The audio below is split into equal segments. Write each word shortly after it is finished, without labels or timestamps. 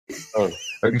Oh.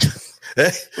 What's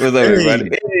up, everybody?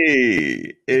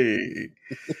 Hey.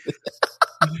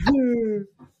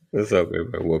 What's up,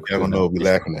 everybody? Welcome. I don't know if we're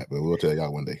laughing at, but we'll tell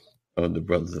y'all one day. Oh, the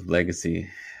Brothers of Legacy.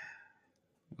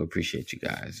 We appreciate you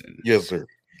guys. And yes, sir.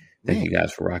 Thank you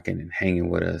guys for rocking and hanging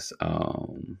with us.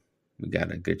 We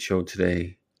got a good show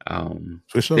today.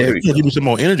 For sure. Give me some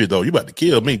more energy, though. You about to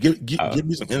kill me. Give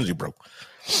me some energy, bro.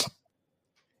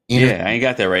 Yeah, I ain't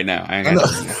got that right now. I ain't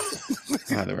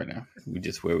got that right now. We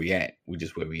just where we at. This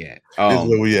is where we at,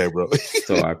 bro.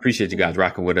 So I appreciate you guys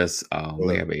rocking with us.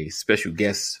 We have a special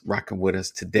guest rocking with us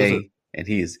today, and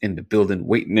he is in the building,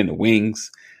 waiting in the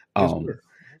wings. So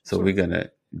we're gonna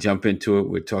jump into it.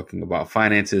 We're talking about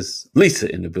finances.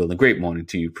 Lisa in the building. Great morning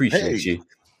to you. Appreciate you.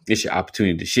 It's your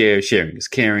opportunity to share. Sharing is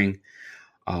caring.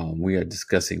 We are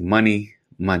discussing money,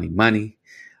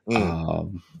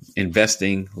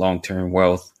 investing, long-term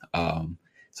wealth.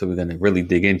 So we're going to really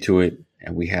dig into it,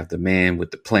 and we have the man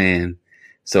with the plan.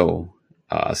 So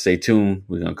stay tuned.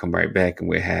 We're going to come right back, and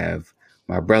we have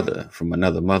my brother from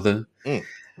another mother,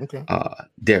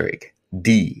 Derek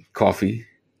D. Coffee.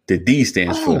 The D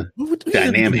stands for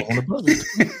dynamic.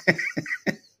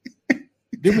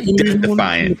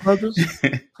 Defiant.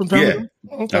 Yeah.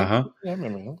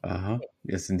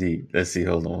 Yes, indeed. Let's see.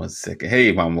 Hold on one second.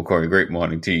 Hey, Mama Corey. Great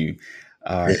morning to you.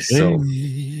 All right. So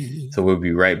we'll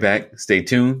be right back. Stay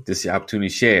tuned. This is your opportunity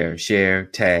to share,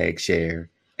 tag,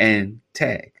 and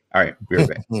tag. All right. We're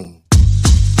back.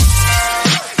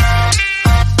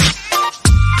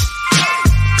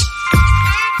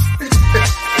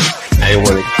 I didn't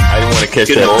want to catch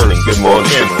that. Good morning.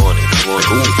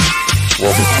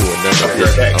 Welcome to another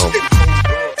episode.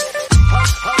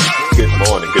 Good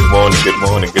morning.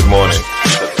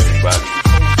 Everybody.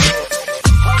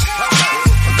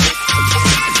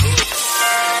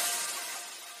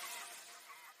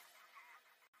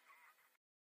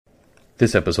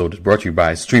 This episode is brought to you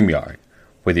by StreamYard.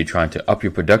 Whether you're trying to up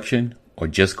your production or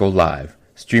just go live,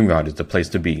 StreamYard is the place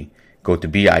to be. Go to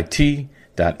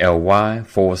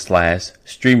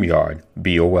bit.ly/StreamYard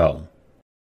BOL.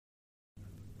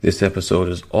 This episode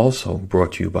is also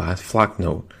brought to you by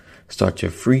Flocknote. Start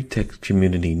your free text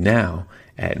community now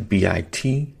at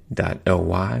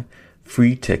bit.ly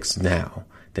free text now.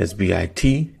 That's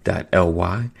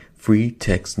bit.ly free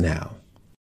text now.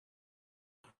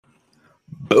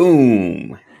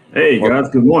 Boom. Hey guys,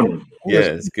 good morning.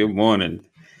 Yes, good morning.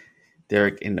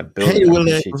 Derek in the building. Hey,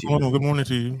 Willett. Good morning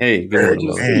to you. Hey, good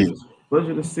morning.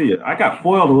 Pleasure to see you. I got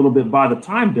foiled a little bit by the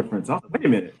time difference. I was like, wait a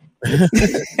minute.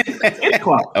 It's 8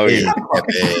 o'clock. Oh, yeah.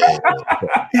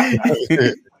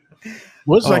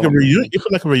 Well, it's like a reunion. It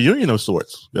feels like a reunion of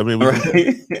sorts. I mean,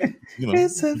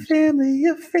 it's a family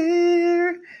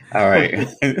affair. All right.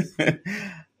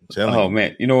 Oh,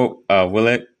 man. You know,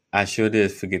 Willett, I sure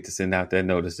did forget to send out that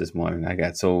notice this morning. I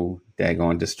got so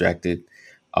daggone distracted.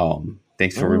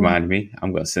 Thanks for reminding me.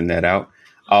 I'm going to send that out.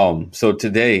 So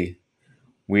today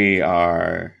we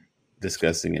are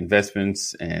discussing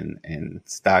investments and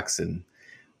stocks and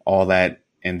all that,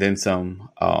 and then some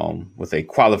with a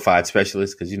qualified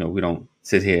specialist, because, you know, we don't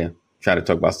sit here try to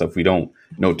talk about stuff we don't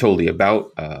know totally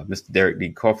about. Mr. Derek D.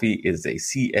 Coffee is a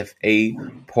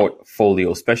CFA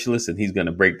portfolio specialist, and he's going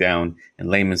to break down in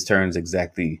layman's terms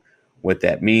exactly what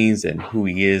that means and who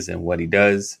he is and what he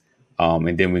does.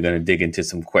 And then we're going to dig into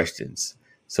some questions.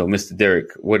 So, Mr.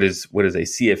 Derek, what is a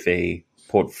CFA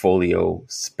portfolio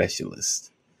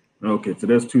specialist? Okay, so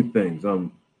there's two things.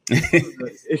 The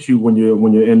issue when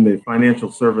you're in the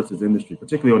financial services industry,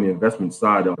 particularly on the investment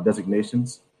side, are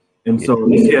designations. And so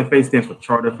the CFA stands for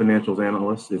Chartered Financials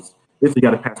Analyst. It's basically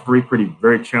got to pass three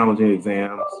very challenging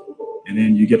exams, and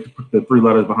then you get to put the 3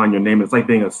 letters behind your name. It's like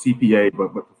being a CPA,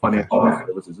 but for financial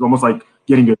services. It's almost like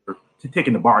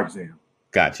taking the bar exam.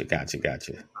 Gotcha.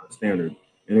 Standard.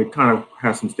 And it kind of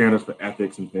has some standards for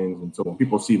ethics and things. And so when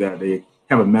people see that, they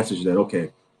have a message that,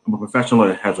 okay, I'm a professional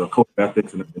that has a code of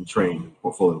ethics and have been trained in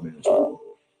portfolio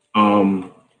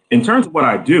management. In terms of what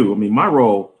I do, I mean, my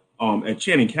role at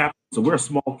Channing Capital, so we're a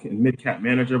small and mid-cap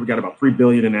manager. We got about $3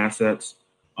 billion in assets.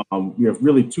 We have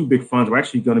really 2 big funds. We're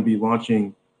actually going to be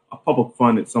launching a public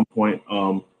fund at some point.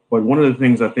 But one of the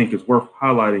things I think is worth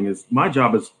highlighting is my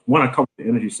job is, one, I cover the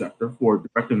energy sector for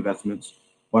direct investments,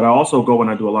 but I also go and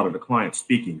I do a lot of the client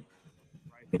speaking,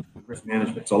 right, risk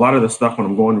management. So a lot of the stuff when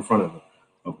I'm going in front of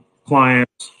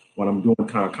clients, when I'm doing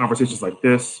kind of conversations like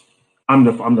this, I'm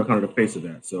the kind of the face of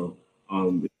that. So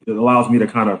it allows me to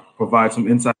kind of provide some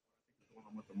insight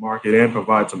with the market and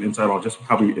provide some insight on just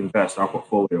how we invest our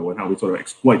portfolio and how we sort of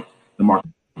exploit the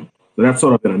market. So that's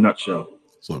sort of in a nutshell.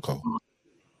 So cool.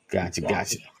 Gotcha.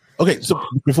 Okay, so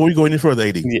before we go any further,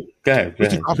 AD, go ahead.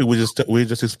 Coffee, we're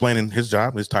just explaining his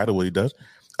job, his title, what he does.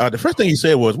 The first thing he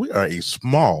said was, "We are a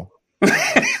small."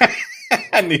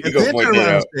 I need to go point that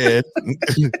out. Said,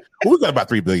 we got about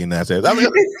 $3 billion now. Says, I mean,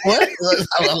 what? And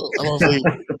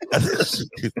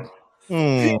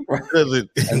it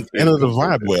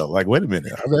vibe well. Like, wait a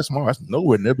minute, I'm that small? That's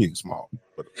nowhere near being small.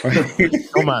 But,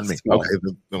 don't mind me. Small. Okay,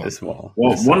 it's small.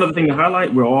 Well, one other thing to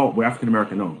highlight: we're African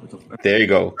American owned. There you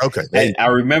go. Okay, and I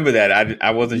remember that.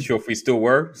 I wasn't sure if we still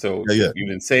were. So you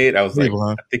didn't say it. I was like,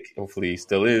 I think hopefully he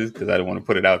still is, because I don't want to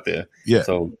put it out there. Yeah.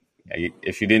 So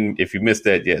if you missed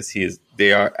that, yes, he is.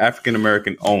 They are African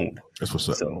American owned. That's what's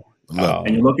up. So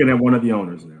and you're looking at one of the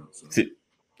owners now. So.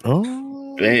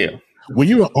 Oh, damn. Were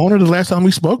you an owner the last time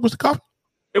we spoke, Mr. Coffee?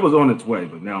 It was on its way,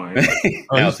 but now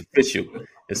now it's official.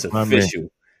 It's official.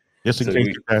 Just in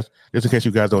case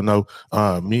you guys don't know,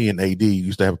 me and AD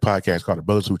used to have a podcast called The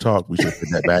Brothers Who Talk. We should put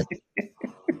that back.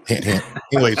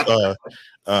 Anyways,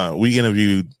 we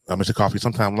interviewed Mr. Coffee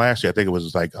sometime last year. I think it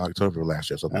was like October last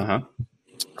year. Something.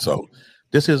 So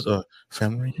this is a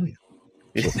family reunion.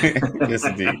 Yes,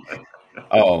 indeed.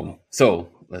 So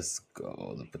let's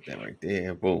go. Let's put that right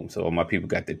there. Boom. So all my people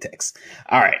got the text.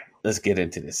 All right, let's get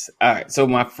into this. All right. So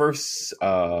my first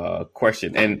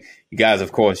question, and you guys,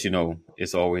 of course,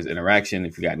 it's always interaction.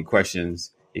 If you got any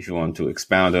questions, if you want to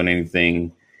expound on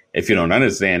anything, if you don't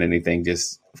understand anything,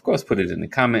 just of course put it in the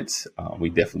comments. We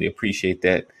definitely appreciate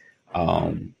that.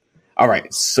 All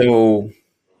right. So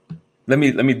let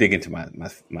me dig into my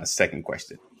second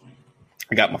question.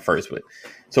 I got my first, but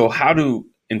so how do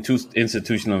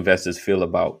institutional investors feel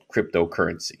about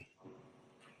cryptocurrency?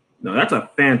 No, that's a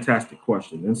fantastic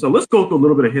question. And so let's go through a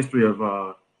little bit of history of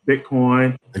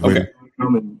Bitcoin,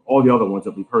 and all the other ones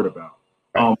that we've heard about.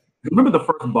 Remember the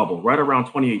first bubble, right around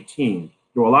 2018,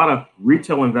 there were a lot of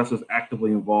retail investors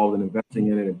actively involved in investing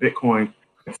in it, and Bitcoin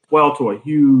swelled to a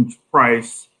huge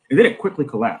price, and then it quickly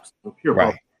collapsed.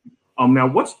 Bubble. Now,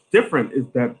 what's different is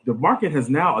that the market has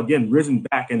now, again, risen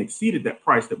back and exceeded that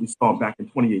price that we saw back in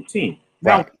 2018.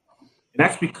 Now, and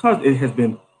that's because it has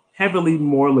been heavily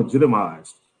more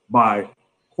legitimized by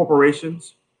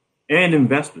corporations and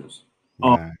investors,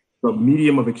 the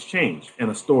medium of exchange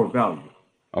and a store of value.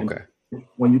 Okay. And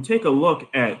when you take a look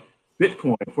at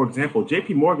Bitcoin, for example,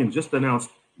 JP Morgan just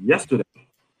announced yesterday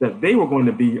that they were going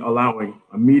to be allowing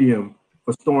a medium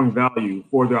for storing value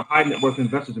for their high net worth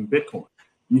investors in Bitcoin.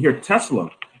 You hear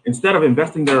Tesla, instead of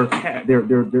investing their cash in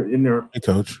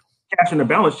the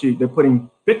balance sheet, they're putting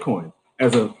Bitcoin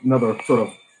as another sort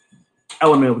of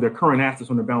element of their current assets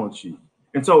on the balance sheet.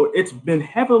 And so it's been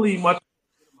heavily much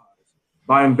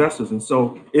by investors. And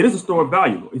so it is a store of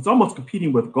value. It's almost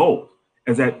competing with gold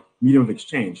as that medium of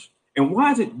exchange. And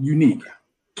why is it unique?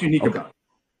 What's unique about it?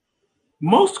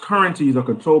 Most currencies are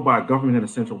controlled by a government and a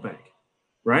central bank,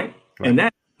 right?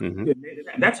 And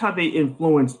that's how they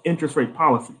influence interest rate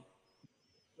policy.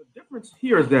 The difference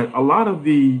here is that a lot of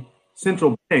the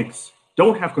central banks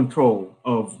don't have control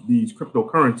of these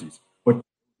cryptocurrencies, but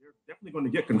they're definitely going to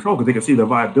get control because they can see the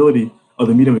viability of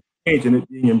the medium of exchange and it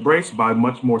being embraced by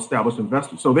much more established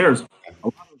investors. So there's a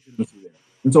lot of legitimacy there.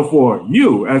 And so for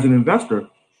you as an investor,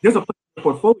 there's a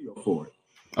portfolio for it.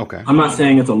 Okay. I'm not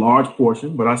saying it's a large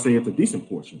portion, but I say it's a decent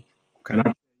portion. Okay.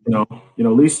 And at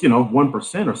least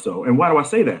 1% or so. And why do I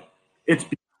say that? It's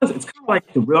because it's kind of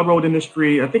like the railroad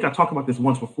industry. I think I talked about this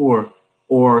once before,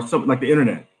 or something like the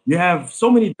internet. You have so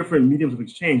many different mediums of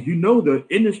exchange. The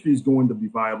industry is going to be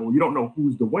viable. You don't know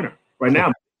who's the winner. Right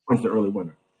now, Bitcoin's the early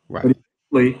winner. Right.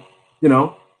 But eventually,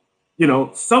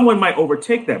 someone might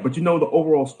overtake that. But the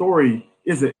overall story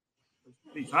is it.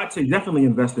 I'd say definitely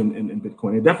invest in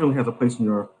Bitcoin. It definitely has a place in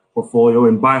your portfolio.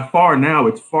 And by far now,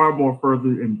 it's far more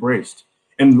further embraced.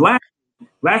 And last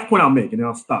point I'll make, and then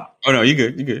I'll stop. Oh, no, you're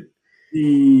good. You're good.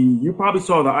 You probably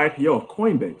saw the IPO of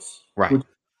Coinbase, right? Which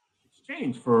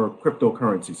exchange for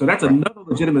cryptocurrency. So that's another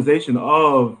legitimization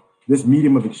of this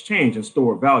medium of exchange and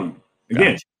store of value.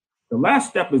 Again, the last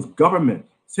step is government,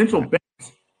 central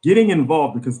banks getting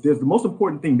involved, because there's the most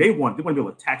important thing they want. They want to be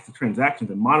able to tax the transactions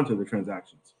and monitor the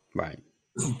transactions. Right.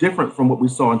 This is different from what we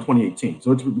saw in 2018.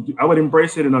 So I would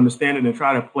embrace it and understand it and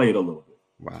try to play it a little bit.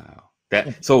 Wow.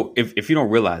 So if you don't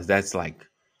realize, that's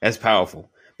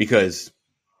powerful, because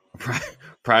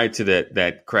prior to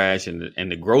that crash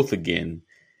and the growth again,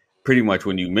 pretty much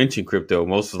when you mention crypto,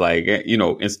 most like,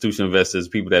 institutional investors,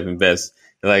 people that invest,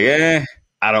 they're like,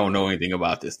 I don't know anything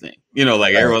about this thing. Everyone's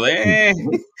like, I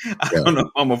don't know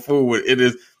if I'm a fool with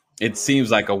it. It seems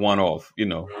like a one-off,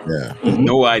 no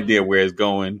idea where it's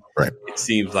going. Right. It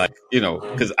seems like,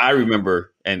 because I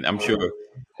remember, and I'm sure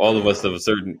all of us of a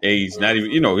certain age, not even,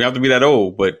 you have to be that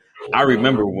old, but I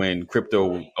remember when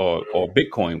crypto or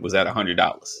Bitcoin was at $100.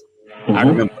 I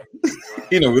remember,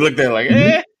 we looked at it like,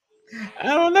 I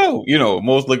don't know.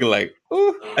 Most looking like,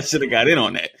 oh, I should have got in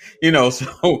on that.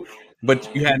 So,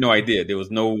 but you had no idea. There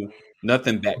was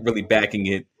nothing really backing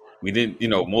it. We didn't,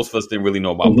 most of us didn't really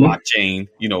know about blockchain,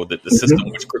 the system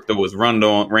which crypto was ran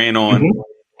on.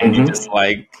 And you just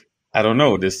like, I don't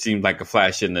know, this seemed like a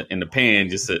flash in the pan,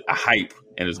 just a hype,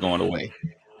 and it's going away.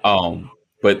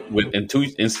 But with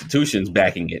institutions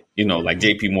backing it, like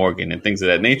JP Morgan and things of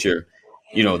that nature,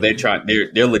 they're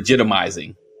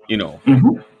legitimizing, they're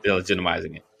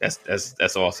legitimizing it.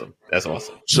 That's awesome. That's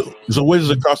awesome. So what does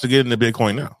it cost to get into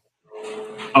Bitcoin now?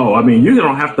 Oh, I mean, you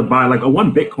don't have to buy like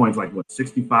one Bitcoin's like what,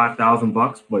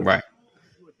 $65,000, but right.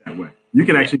 Do it that way. You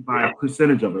can actually buy a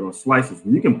percentage of it or slices.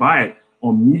 And you can buy it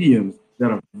on mediums that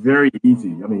are very easy.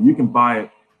 I mean, you can buy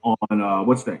it on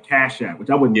what's that, Cash App, which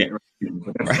I wouldn't get,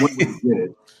 but that's one way to get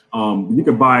it. You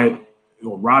can buy it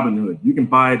on Robinhood. You can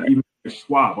buy it even at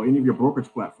Schwab or any of your brokerage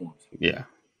platforms. Yeah,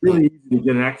 really easy to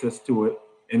get access to it,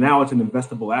 and now it's an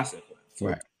investable asset. So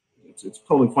right. It's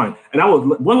totally fine. And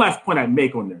one last point I'd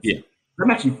make on this. Yeah. I'm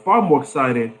actually far more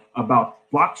excited about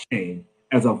blockchain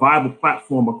as a viable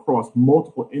platform across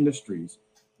multiple industries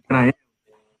than I am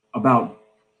about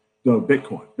the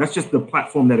Bitcoin. That's just the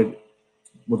platform that it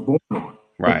was born on.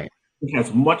 Right. It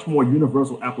has much more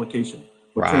universal application.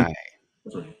 Right.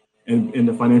 In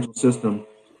the financial system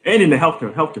and in the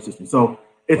healthcare system. So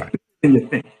it's bigger than you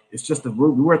think. It's just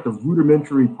we're at the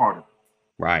rudimentary part of it.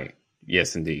 Right.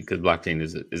 Yes, indeed. Because blockchain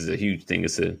is a huge thing.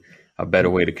 It's a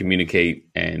better way to communicate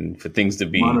and for things to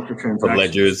be for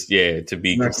ledgers, to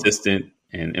be consistent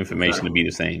and information to be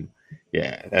the same.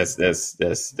 Yeah, that's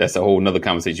a whole nother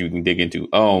conversation we can dig into.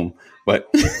 But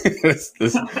let's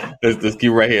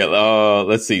keep right here.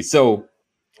 Let's see. So,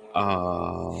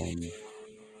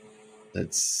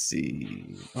 let's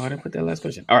see. Oh, I didn't put that last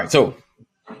question. All right. So,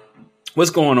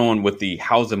 what's going on with the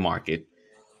housing market?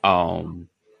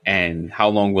 And how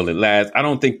long will it last? I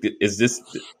don't think is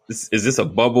this a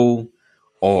bubble,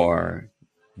 or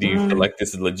do you feel like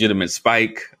this is a legitimate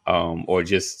spike, or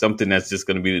just something that's just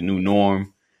going to be the new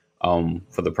norm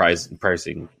for the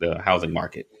pricing the housing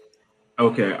market?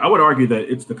 Okay, I would argue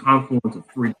that it's the confluence of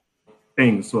three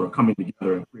things sort of coming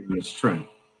together and creating this trend.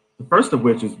 The first of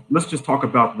which is, let's just talk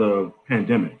about the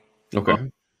pandemic. Okay,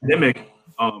 pandemic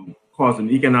caused an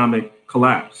economic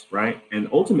collapse, right? And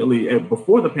ultimately,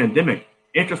 before the pandemic,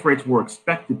 interest rates were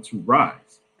expected to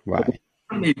rise. Right. But the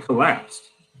economy collapsed,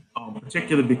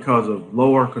 particularly because of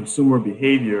lower consumer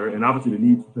behavior and obviously the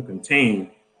need to contain.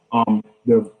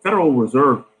 The Federal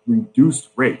Reserve reduced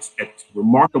rates at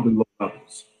remarkably low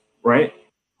levels, right?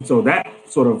 So that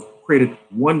sort of created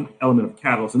one element of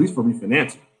catalyst, at least for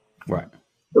refinancing. Right.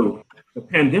 So the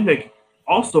pandemic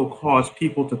also caused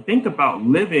people to think about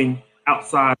living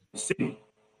outside the city.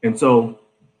 And so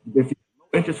if you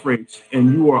have low interest rates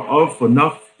and you are of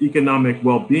enough economic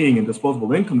well-being and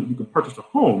disposable income that you can purchase a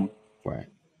home, right,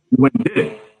 you went and did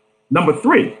it. Number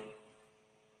three,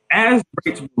 as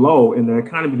rates were low and the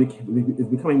economy is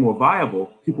becoming more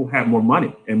viable, people have more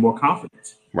money and more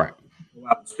confidence. Right. Go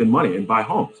out and spend money and buy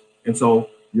homes. And so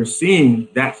you're seeing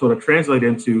that sort of translate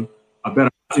into a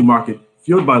better housing market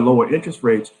fueled by lower interest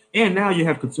rates. And now you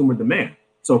have consumer demand.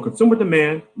 So consumer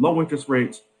demand, low interest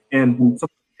rates, and some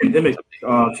pandemic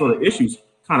sort of issues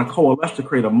kind of coalesce to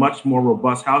create a much more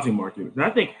robust housing market that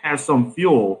I think has some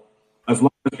fuel as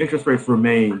long as interest rates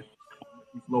remain at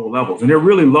these lower levels. And they're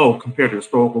really low compared to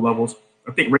historical levels.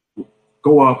 I think rates will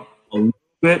go up a little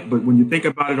bit, but when you think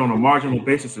about it on a marginal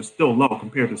basis, it's still low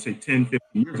compared to, say, 10, 15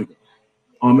 years ago.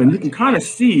 And you can kind of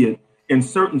see it in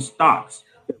certain stocks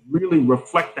that really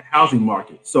reflect the housing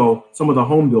market. So some of the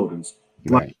home builders,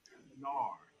 right,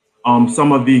 like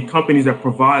some of the companies that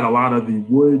provide a lot of the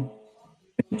wood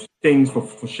and things for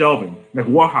shelving, like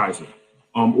Weyerhaeuser,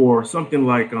 or something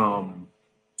like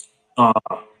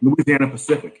Louisiana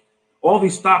Pacific. All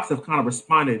these stocks have kind of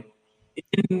responded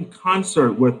in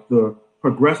concert with the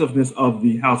progressiveness of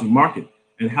the housing market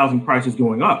and housing prices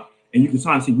going up. And you can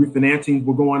kind of see refinancing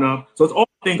were going up. So it's all,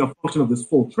 I think, a function of this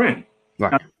full trend.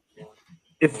 Right. Now,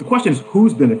 it's the question is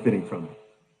who's benefiting from it?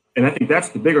 And I think that's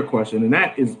the bigger question. And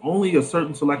that is only a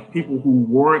certain select people who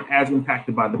weren't as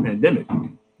impacted by the pandemic.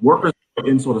 Workers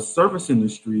in sort of service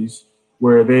industries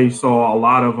where they saw a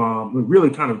lot of really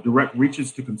kind of direct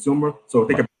reaches to consumer. So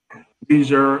think about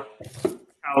leisure,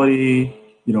 hospitality,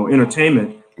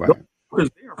 entertainment. Right. Those workers,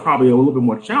 they are probably a little bit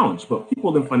more challenged, but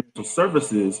people in financial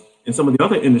services and some of the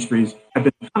other industries have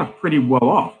been kind of pretty well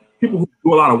off. People who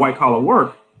do a lot of white collar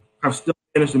work have still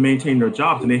managed to maintain their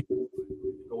jobs and they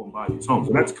go and buy these homes.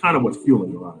 So that's kind of what's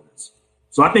fueling a lot of this.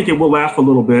 So I think it will last for a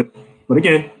little bit, but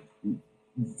again,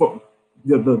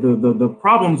 the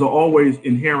problems are always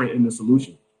inherent in the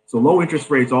solution. So low interest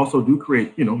rates also do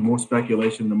create, more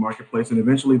speculation in the marketplace, and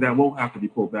eventually that will have to be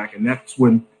pulled back. And that's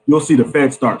when you'll see the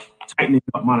Fed start tightening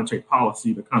up monetary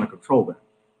policy to kind of control that.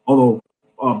 Although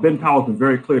Ben Powell's been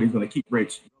very clear that he's going to keep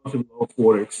rates relatively low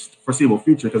for the foreseeable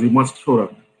future because he wants to sort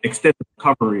of extend the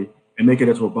recovery and make it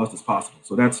as robust as possible.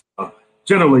 So that's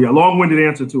generally a long-winded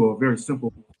answer to a very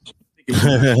simple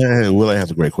question. Will,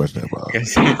 that's a great question.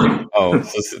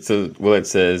 So Will, it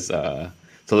says,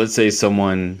 so let's say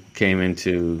someone came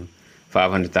into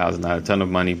 $500,000, not a ton of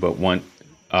money, but want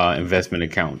investment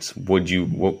accounts. What would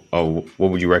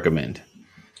you recommend?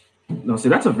 No, see,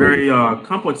 that's a very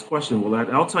complex question, Will.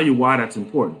 I'll tell you why that's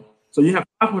important. So you have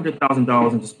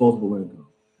 $500,000 in disposable income.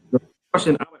 The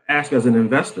question I would ask as an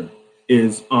investor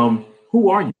is, who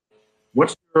are you?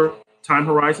 What's your time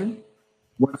horizon?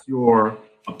 What's your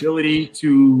ability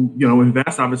to,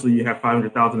 invest? Obviously, you have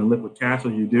 $500,000 in liquid cash, so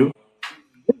you do.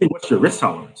 What's your risk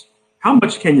tolerance? How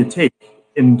much can you take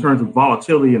in terms of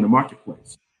volatility in the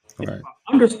marketplace? Right. If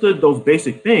I understood those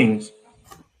basic things,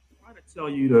 I try to tell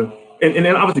you to, and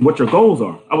then obviously what your goals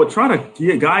are. I would try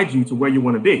to guide you to where you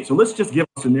want to be. So let's just give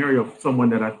a scenario of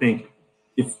someone that I think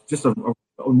is just a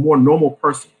more normal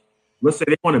person. Let's say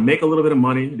they want to make a little bit of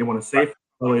money, they want to save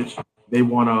for college, they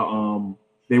want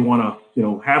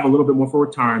to have a little bit more for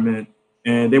retirement,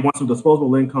 and they want some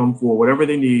disposable income for whatever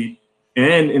they need.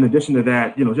 And in addition to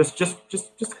that, just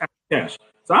have cash.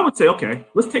 So I would say, okay,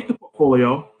 let's take the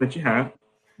portfolio that you have.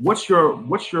 What's your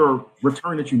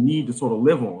return that you need to sort of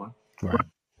live on? Right.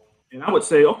 And I would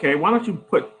say, okay, why don't you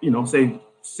put, say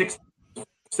 60,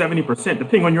 70%,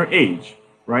 depending on your age,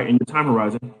 right, and your time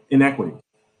horizon, in equity.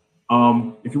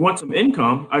 If you want some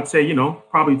income, I'd say,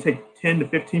 probably take 10 to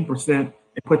 15% and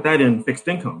put that in fixed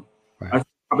income. Right. I'd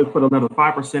probably put another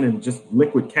 5% in just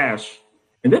liquid cash.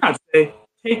 And then I'd say,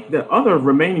 take the other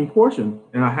remaining portion,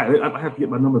 and I have to get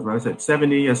my numbers right. I said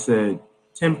 70, I said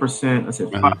 10%, I said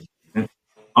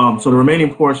 5%. So the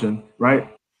remaining portion, right?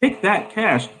 Take that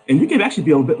cash, and you can actually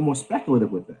be a little bit more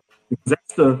speculative with that, because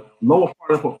that's the lower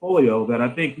part of the portfolio that I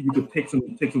think you could take a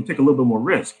little bit more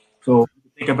risk. So you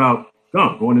can think about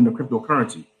going into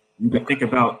cryptocurrency. You can think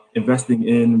about investing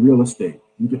in real estate.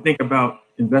 You can think about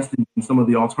investing in some of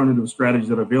the alternative strategies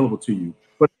that are available to you.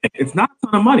 But it's not a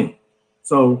ton of money.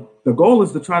 So the goal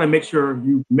is to try to make sure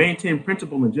you maintain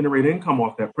principal and generate income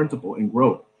off that principal and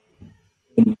grow it,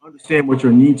 and understand what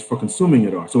your needs for consuming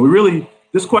it are. So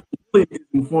this question really is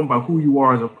informed by who you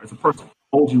are as a person,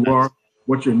 how old you are,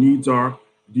 what your needs are.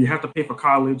 Do you have to pay for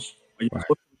college? Are you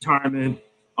close to retirement?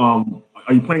 Are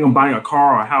you planning on buying a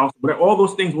car or a house? But all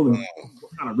those things will inform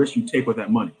what kind of risk you take with that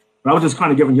money. But I was just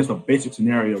kind of giving just a basic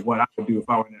scenario of what I would do if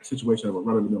I were in that situation of a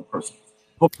run-of-the-mill person.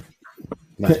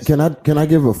 Can I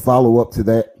give a follow up to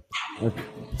that?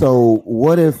 So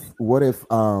what if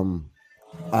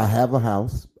I have a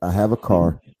house, I have a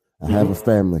car, I have a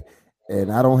family,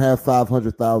 and I don't have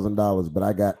 $500,000, but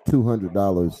I got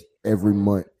 $200 every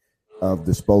month of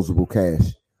disposable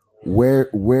cash?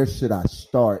 Where should I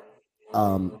start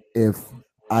if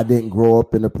I didn't grow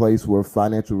up in a place where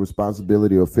financial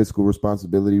responsibility or fiscal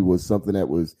responsibility was something that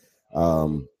was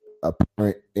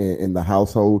apparent in the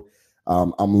household?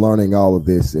 I'm learning all of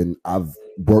this, and I've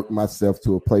worked myself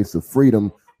to a place of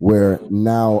freedom where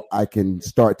now I can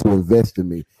start to invest in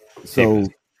me. So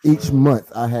each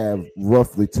month I have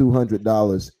roughly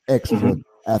 $200 extra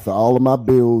after all of my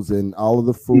bills and all of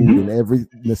the food and every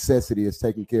necessity is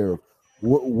taken care of.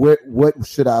 What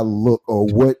should I look, or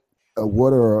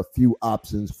what are a few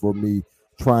options for me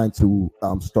trying to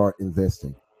start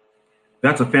investing?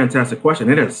 That's a fantastic question.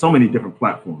 It has so many different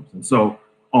platforms. And so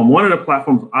on one of the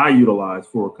platforms I utilize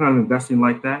for kind of investing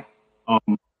like that,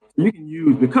 you can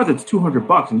use, because it's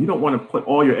 $200 and you don't want to put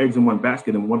all your eggs in one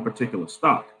basket in one particular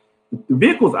stock. The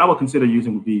vehicles I would consider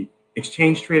using would be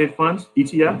exchange traded funds,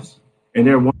 ETFs, and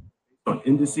they're one on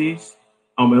indices.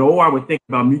 Or I would think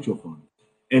about mutual funds.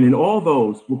 And in all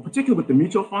those, well, particularly with the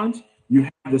mutual funds, you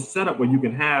have this setup where you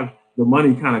can have the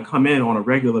money kind of come in on a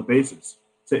regular basis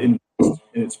to invest,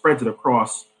 and it spreads it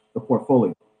across the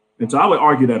portfolio. And so I would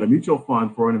argue that a mutual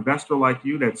fund for an investor like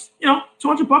you, that's, $200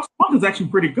 a month is actually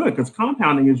pretty good, because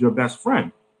compounding is your best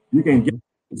friend. You can get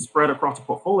spread across the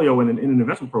portfolio in an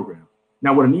investment program.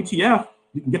 Now with an ETF,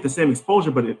 you can get the same exposure,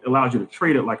 but it allows you to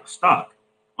trade it like a stock.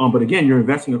 But again, you're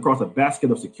investing across a basket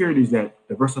of securities that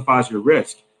diversifies your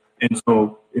risk. And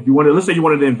so if you wanted, let's say you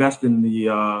wanted to invest in the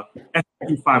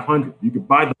S&P 500, you could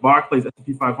buy the Barclays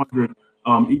S&P 500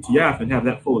 ETF and have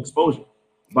that full exposure.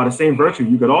 By the same virtue,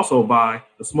 you could also buy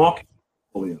the small cap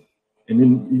portfolio, and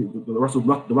then the Russell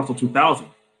 2000.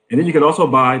 And then you could also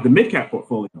buy the mid cap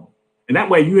portfolio. And that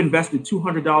way you invested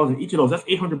 $200 in each of those. That's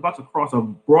 $800 across a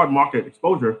broad market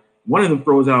exposure. One of them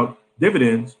throws out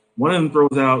dividends, One of them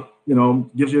throws out,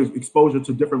 gives you exposure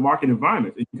to different market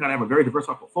environments. And you kind of have a very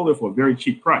diversified portfolio for a very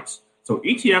cheap price. So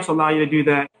ETFs allow you to do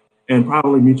that, and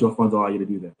probably mutual funds allow you to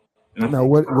do that. Now,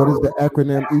 what is the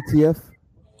acronym ETF?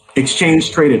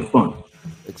 Exchange Traded Fund.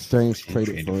 Exchange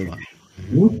Traded Fund.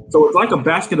 Mm-hmm. So it's like a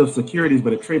basket of securities,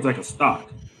 but it trades like a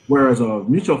stock. Whereas a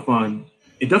mutual fund,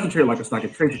 it doesn't trade like a stock.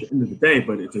 It trades at the end of the day,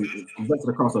 but it's invested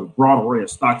across a broad array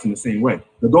of stocks in the same way.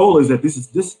 The goal is that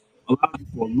this allows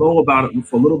you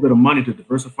for a little bit of money to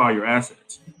diversify your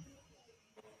assets.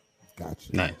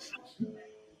 Gotcha. Nice.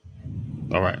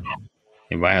 All right.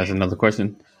 Anybody has another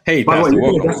question? Hey, by the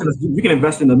way, Pastor, you can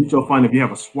invest in a mutual fund if you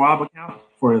have a Schwab account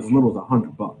for as little as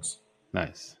 $100.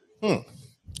 Nice.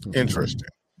 Interesting.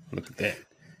 Look at that.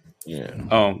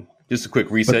 Yeah. Just a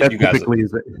quick reset. You guys.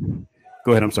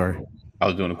 Go ahead. I'm sorry. I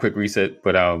was doing a quick reset,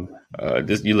 but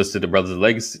you listed the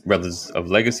Brothers of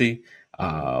Legacy,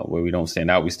 where we don't stand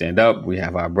out, we stand up. We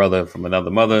have our brother from another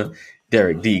mother,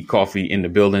 Derek D. Coffee, in the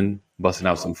building, busting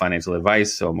out some financial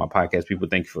advice. So my podcast people,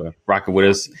 thank you for rocking with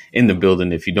us in the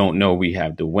building. If you don't know, we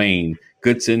have Dwayne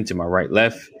Goodson to my right,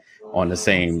 left. On the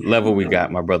same level, we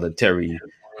got my brother Terry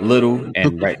Little,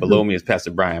 and right below me is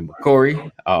Pastor Brian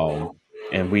McCory.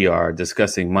 And we are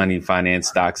discussing money, finance,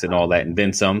 stocks, and all that, and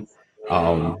then some.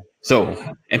 Pastor,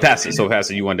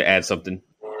 you wanted to add something?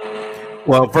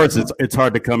 Well, first, it's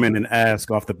hard to come in and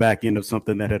ask off the back end of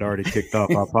something that had already kicked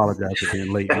off. I apologize for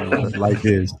being late. Life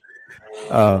is.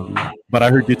 But I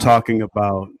heard you talking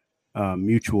about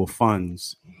mutual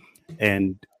funds,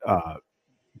 and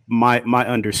my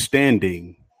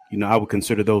understanding, I would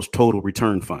consider those total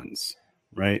return funds,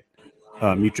 right?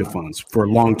 Mutual funds for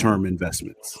long-term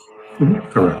investments.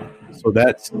 Correct.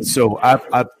 So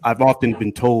I've often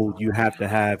been told you have to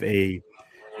have a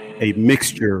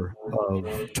mixture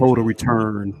of total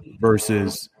return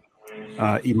versus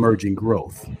emerging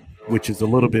growth, which is a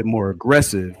little bit more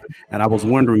aggressive. And I was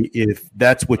wondering if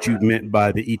that's what you meant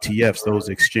by the ETFs, those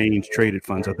exchange traded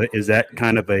funds. Is that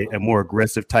kind of a more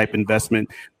aggressive type investment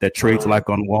that trades like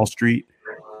on Wall Street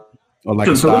or like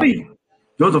a stock?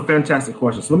 Those are fantastic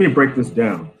questions. So let me break this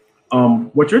down.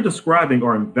 What you're describing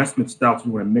are investment styles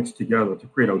you want to mix together to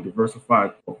create a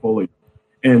diversified portfolio.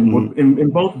 And in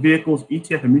both vehicles,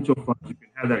 ETF and mutual funds, you can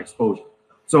have that exposure.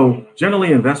 So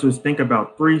generally, investors think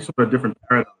about three sort of different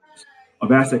paradigms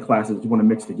of asset classes you want to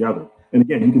mix together. And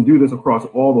again, you can do this across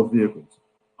all those vehicles.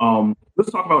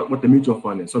 Let's talk about what the mutual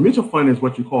fund is. So a mutual fund is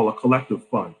what you call a collective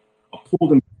fund, a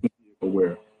pooled investment vehicle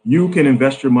where you can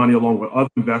invest your money along with other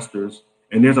investors.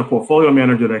 And there's a portfolio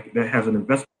manager that has an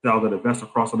investment style that invests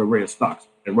across an array of stocks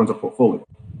and runs a portfolio.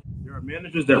 There are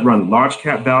managers that run large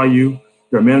cap value.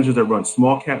 There are managers that run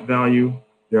small cap value.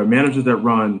 There are managers that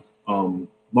run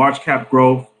large cap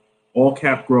growth, all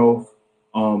cap growth,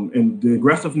 and the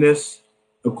aggressiveness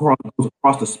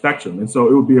across the spectrum. And so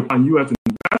it would be upon you as an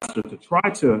investor to try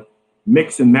to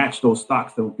mix and match those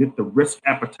stocks that will get the risk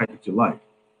appetite that you like.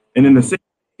 And in the same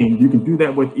thing, you can do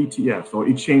that with ETFs or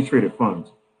exchange traded funds.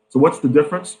 So what's the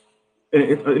difference?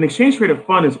 An exchange traded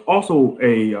fund is also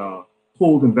a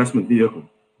pooled investment vehicle,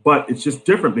 but it's just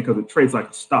different because it trades like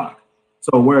a stock.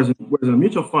 So whereas in a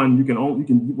mutual fund, you can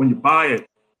when you buy it,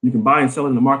 you can buy and sell it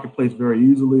in the marketplace very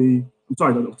easily. With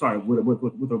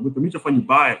the mutual fund, you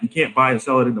buy it, you can't buy and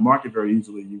sell it in the market very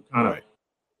easily.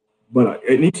 But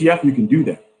an ETF, you can do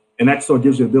that, and that sort of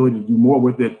gives you the ability to do more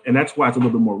with it, and that's why it's a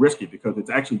little bit more risky because it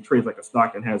actually trades like a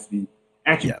stock and has the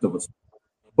attributes of a stock.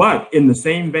 But in the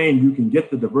same vein, you can get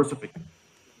the diversification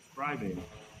describing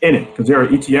in it because there are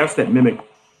ETFs that mimic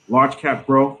large cap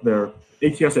growth. There are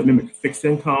ETFs that mimic fixed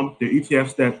income. There are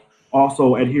ETFs that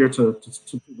also adhere to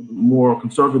the more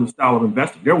conservative style of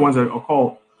investing. There are ones that are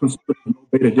called conservative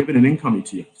beta dividend income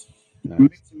ETFs. Nice. You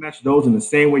mix and match those in the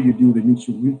same way you do the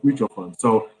mutual fund.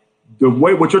 So the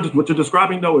way what you're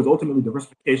describing though is ultimately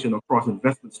diversification across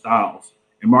investment styles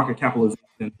and market capitalization.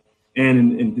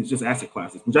 And in just asset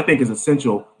classes, which I think is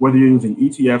essential, whether you're using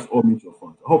ETFs or mutual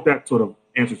funds. I hope that sort of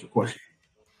answers your question.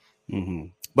 Mm-hmm.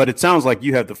 But it sounds like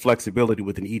you have the flexibility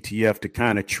with an ETF to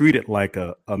kind of treat it like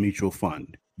a mutual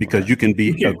fund because you can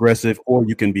be aggressive or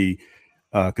you can be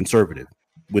conservative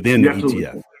within the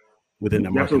ETF, within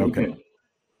the market. Okay.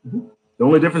 Mm-hmm. The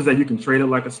only difference is that you can trade it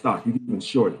like a stock. You can even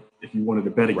short it if you wanted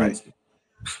to bet against it.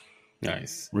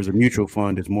 Nice. Whereas a mutual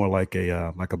fund is more like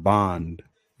a bond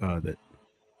that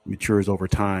matures over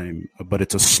time, but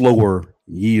it's a slower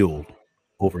yield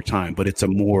over time, but it's a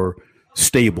more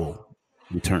stable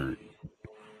return.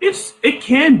 It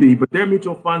can be, but there are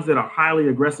mutual funds that are highly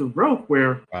aggressive growth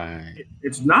where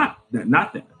it's not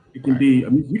that. It can be. I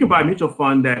mean, you can buy a mutual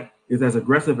fund that is as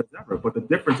aggressive as ever, but the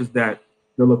difference is that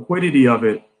the liquidity of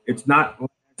it's not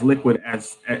liquid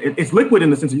as it's liquid in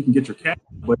the sense that you can get your cash,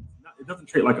 but it doesn't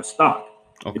trade like a stock.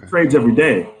 Okay. It trades every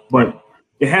day, but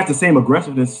it has the same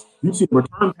aggressiveness. You see a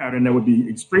return pattern that would be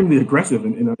extremely aggressive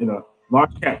in a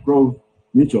large cap growth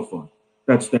mutual fund.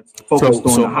 That's focused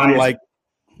on the highest.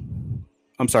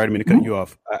 I'm sorry, I didn't mean to cut you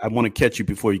off. I want to catch you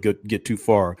before you get too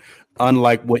far.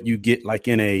 Unlike what you get like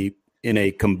in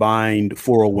a combined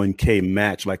 401k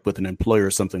match, like with an employer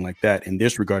or something like that. In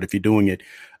this regard, if you're doing it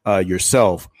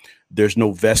yourself, there's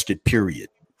no vested period.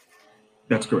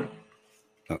 That's correct.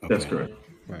 Okay. That's correct.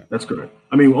 Right. That's correct.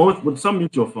 I mean, only with some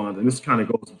mutual funds, and this kind of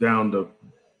goes down the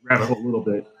rabbit hole a little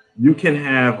bit, you can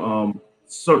have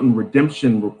certain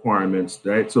redemption requirements,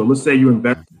 right? So let's say you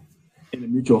invest in a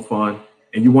mutual fund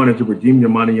and you wanted to redeem your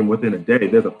money and within a day,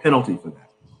 there's a penalty for that.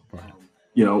 Right.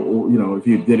 If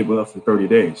you did it with us for 30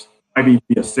 days, might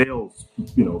be a sales,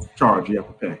 charge you have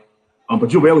to pay.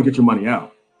 But you'll be able to get your money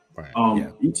out. Right.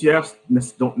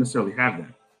 ETFs don't necessarily have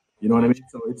that. You know what I mean?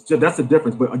 So that's the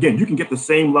difference. But again, you can get the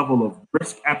same level of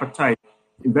risk appetite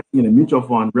investing in a mutual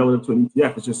fund relative to an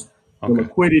ETF. It's just the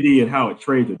liquidity and how it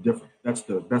trades are different. That's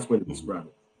the best way to describe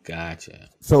it. Gotcha.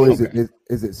 So is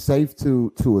it safe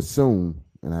to assume,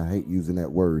 and I hate using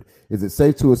that word, is it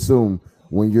safe to assume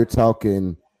when you're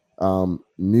talking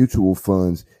mutual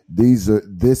funds,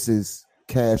 this is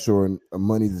cash or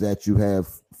money that you have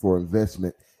for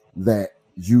investment that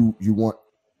you want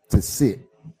to sit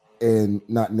and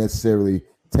not necessarily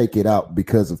take it out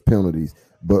because of penalties,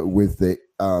 but with the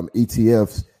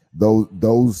ETFs,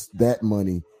 that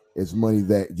money is money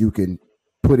that you can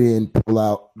put in, pull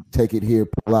out, take it here,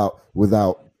 pull out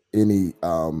without any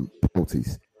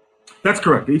penalties. That's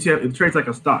correct. The ETF, it trades like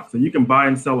a stock, so you can buy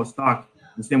and sell a stock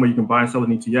the same way you can buy and sell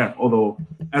an ETF. Although,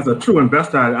 as a true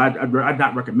investor, I'd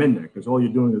not recommend that because all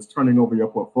you're doing is turning over your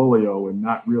portfolio and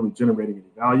not really generating any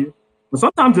value. But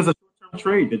sometimes there's a short-term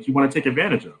trade that you want to take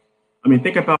advantage of. I mean,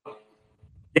 think about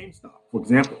GameStop, for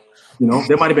example.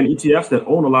 There might have been ETFs that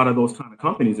own a lot of those kind of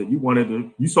companies that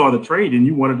you saw the trade and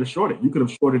you wanted to short it. You could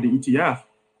have shorted the ETF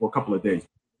for a couple of days.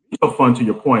 Mutual fund, to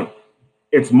your point,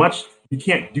 you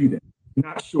can't do that. You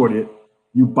not short it.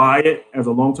 You buy it as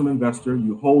a long-term investor,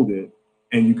 you hold it,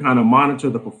 and you kind of monitor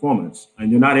the performance,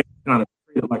 and you're not able to kind of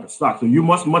treat it like a stock. So you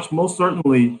must most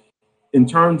certainly, in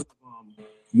terms of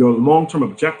your long-term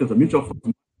objectives, a mutual fund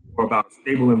is more about a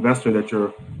stable investor that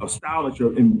you're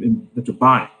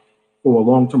buying for a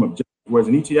long-term objective. Whereas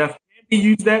an ETF can be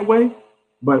used that way,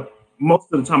 but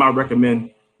most of the time I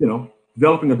recommend,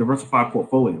 developing a diversified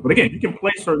portfolio. But again, you can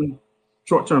play certain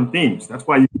short-term themes. That's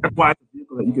why it's a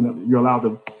vehicle that you're allowed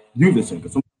to do this in,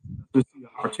 because some people see an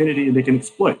opportunity and they can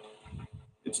exploit.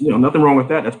 It's nothing wrong with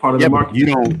that. That's part of the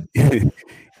market.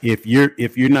 If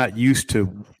you're not used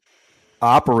to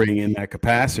operating in that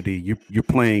capacity, you're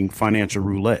playing financial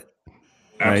roulette,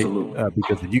 right? Absolutely.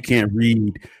 Because if you can't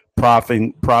read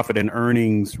profit and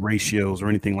earnings ratios or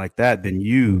anything like that, then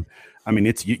you're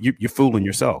fooling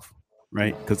yourself,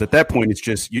 right? Because at that point, it's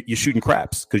just you're shooting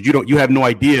craps because you have no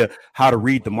idea how to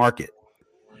read the market,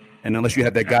 and unless you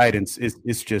have that guidance,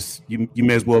 it's just you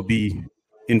may as well be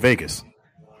in Vegas.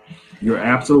 You're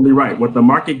absolutely right. What the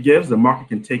market gives, the market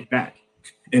can take back,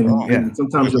 and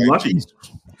sometimes you're lucky.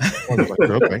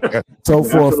 So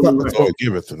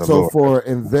for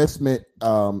investment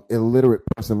illiterate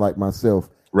person like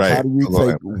myself, right? How do you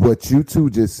take what you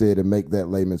two just said and make that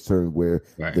layman's term where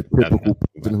the typical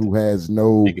person who has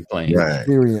no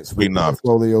experience with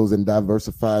portfolios and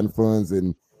diversifying funds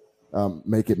and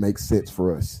make it make sense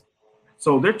for us?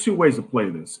 So there are two ways to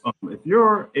play this. If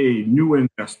you're a new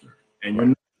investor and you're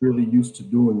not really used to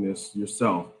doing this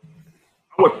yourself,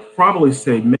 I would probably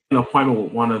say make an appointment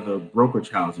with one of the brokerage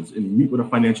houses and meet with a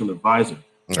financial advisor.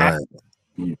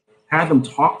 Have them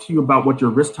talk to you about what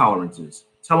your risk tolerance is.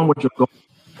 Tell them what your goal is.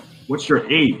 What's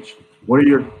your age? What are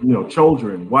your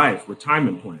children, wife,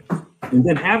 retirement plans? And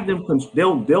then have them,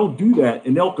 they'll do that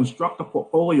and they'll construct a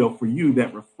portfolio for you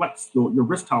that reflects your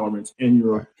risk tolerance and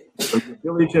your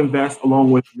ability to invest along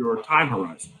with your time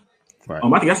horizon. Right. I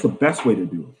think that's the best way to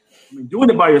do it. I mean, doing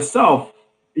it by yourself,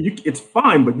 it's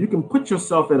fine, but you can put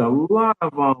yourself at a lot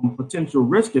of potential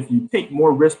risk if you take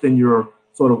more risk than you're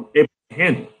sort of able to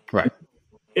handle. Right.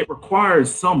 It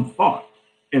requires some thought,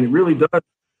 and it really does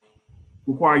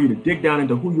require you to dig down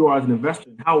into who you are as an investor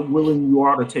and how willing you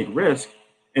are to take risk.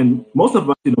 And most of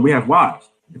us, we have wives.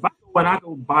 If I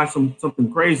go buy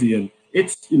something crazy and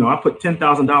it's, I put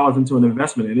 $10,000 into an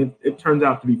investment and it turns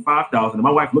out to be $5,000, and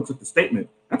my wife looks at the statement,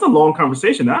 that's a long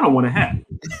conversation that I don't want to have.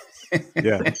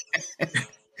 Yeah.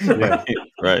 Yeah.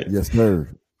 Right. Yes, sir.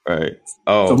 Right.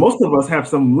 Oh. So most of us have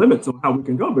some limits on how we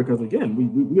can go because again, we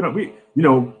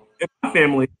in my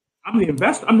family, I'm the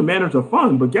investor, I'm the manager of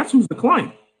fund, but guess who's the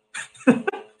client?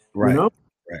 Right. You know?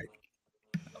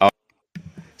 Right.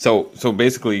 So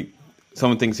basically,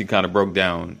 some of the things he kind of broke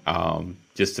down,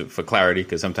 for clarity,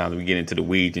 because sometimes we get into the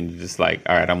weeds and you're just like,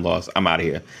 all right, I'm lost, I'm out of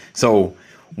here. So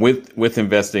with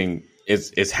investing,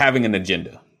 it's having an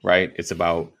agenda, right? It's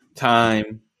about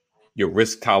time, your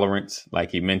risk tolerance,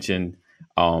 like he mentioned,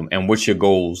 and what's your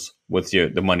goals with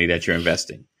the money that you're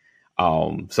investing.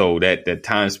 So that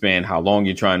time span, how long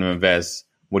you're trying to invest,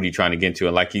 what are you trying to get into?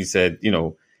 And like he said,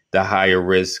 the higher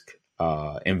risk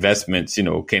investments,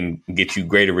 can get you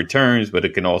greater returns, but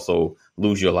it can also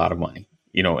lose you a lot of money,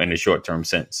 in the short term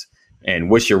sense. And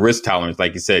what's your risk tolerance?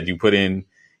 Like you said, you put in,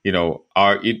 a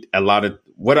lot of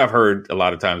what I've heard a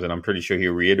lot of times, and I'm pretty sure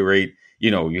he'll reiterate,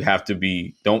 you have to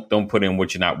be, don't put in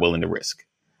what you're not willing to risk,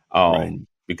 Right.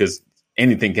 because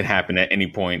anything can happen at any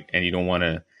point, and you don't want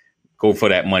to go for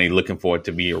that money looking for it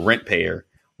to be a rent payer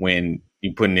when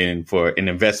you put it in for an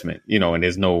investment, and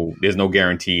there's no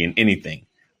guarantee in anything.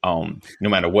 No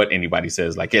matter what anybody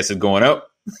says, like, yes, it's going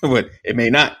up, but it may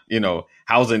not.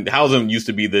 Housing used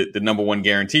to be the number one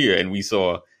guarantor, and we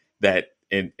saw that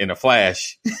in a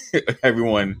flash,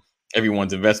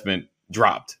 everyone's investment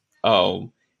dropped.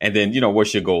 And then,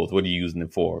 what's your goals? What are you using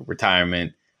it for?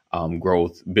 Retirement,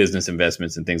 growth, business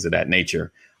investments, and things of that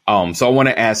nature. So I want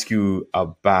to ask you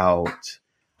about,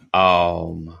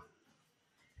 I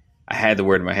had the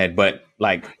word in my head, but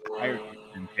like higher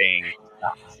than paying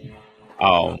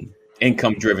stocks,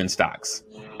 income driven stocks.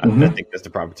 Mm-hmm. I think that's the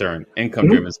proper term. Income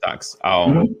driven stocks.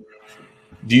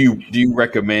 Do you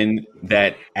recommend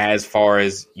that as far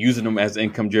as using them as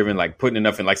income driven, like putting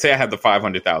enough in, like say I have the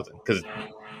 500,000, because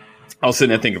I was sitting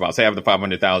there thinking about, say I have the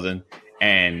 500,000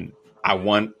 and I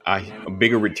want a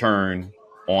bigger return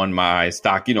on my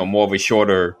stock, more of a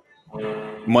shorter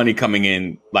money coming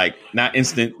in, like not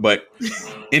instant, but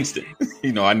instant.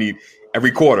 I need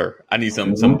every quarter, I need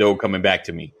some dough coming back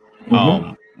to me.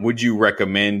 Would you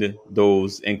recommend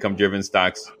those income driven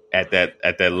stocks at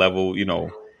that level,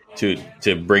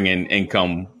 to bring in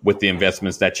income with the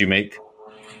investments that you make?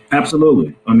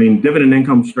 Absolutely. I mean, dividend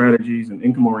income strategies and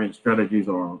income oriented strategies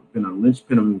are been a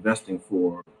linchpin of investing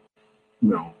for,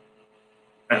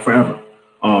 forever.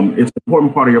 It's an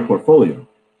important part of your portfolio.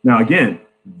 Now, again,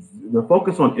 the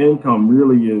focus on income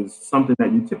really is something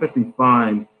that you typically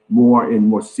find more in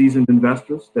more seasoned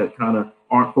investors that kind of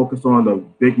aren't focused on the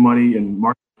big money and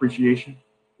market appreciation,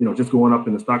 just going up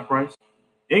in the stock price.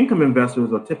 Income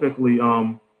investors are typically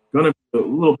going to be a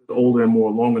little bit older and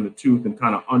more long in the tooth and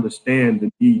kind of understand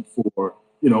the need for,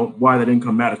 why that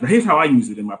income matters. Now, here's how I use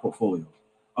it in my portfolio.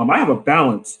 I have a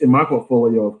balance in my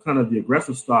portfolio of kind of the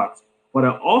aggressive stocks, but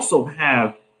I also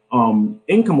have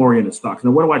income-oriented stocks.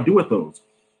 Now, what do I do with those?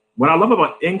 What I love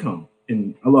about income,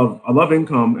 and I love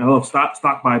income, and I love stock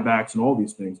buybacks and all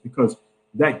these things, because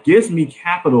that gives me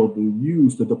capital to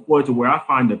use to deploy to where I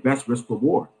find the best risk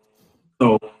reward.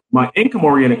 So my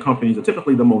income-oriented companies are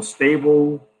typically the most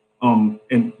stable, but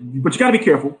you got to be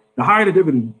careful. The higher the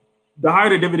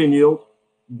dividend yield,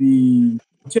 the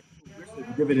risk that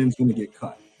the dividend is going to get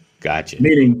cut. Gotcha.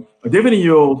 Meaning a dividend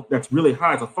yield that's really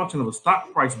high is a function of the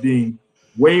stock price being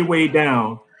way, way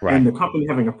down, right, and the company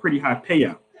having a pretty high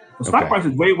payout. The stock price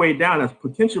is way, way down. That's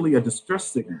potentially a distress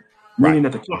signal, meaning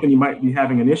that the company might be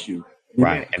having an issue.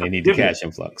 Right, and they need the cash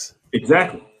influx.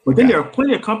 Exactly. But then there are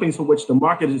plenty of companies for which the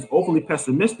market is overly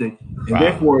pessimistic, and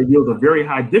therefore yields a very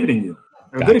high dividend yield.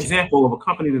 A good example of a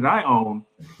company that I own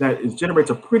that generates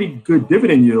a pretty good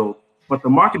dividend yield, but the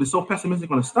market is so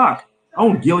pessimistic on the stock. I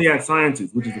own Gilead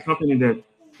Sciences, which is a company that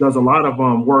does a lot of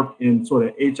work in sort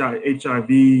of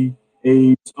HIV,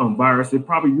 AIDS, virus. You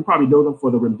probably know them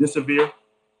for the remdesivir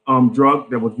drug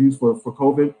that was used for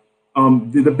COVID.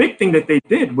 The big thing that they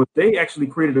did was they actually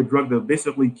created a drug that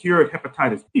basically cured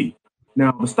hepatitis B.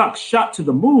 Now, the stock shot to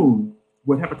the moon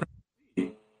with hepatitis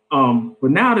B.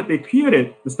 But now that they cured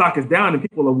it, the stock is down and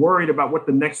people are worried about what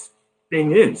the next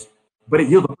thing is. But it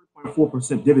yields a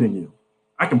 3.4% dividend yield.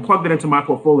 I can plug that into my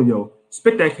portfolio,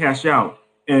 spit that cash out,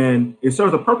 and it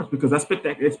serves a purpose because it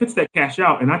spits that cash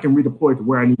out and I can redeploy it to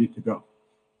where I need it to go.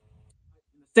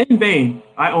 In the same vein,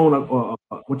 I own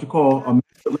what you call a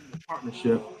master limited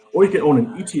partnership, or you can own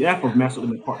an ETF of master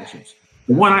limited partnerships.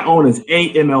 The one I own is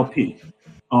AMLP.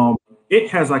 It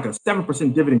has like a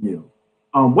 7% dividend yield.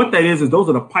 What that is those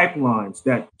are the pipelines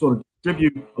that sort of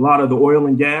distribute a lot of the oil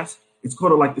and gas. It's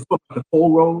sort of like a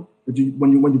toll road.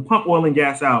 When you pump oil and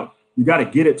gas out, you got to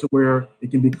get it to where it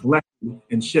can be collected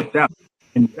and shipped out.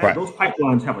 And those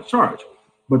pipelines have a charge.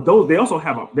 But they also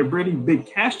they're really big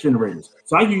cash generators.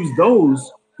 So I use those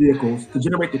vehicles to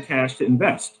generate the cash to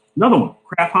invest. Another one,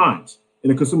 Kraft Heinz in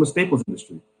the consumer staples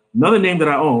industry. Another name that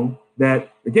I own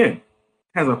that, again,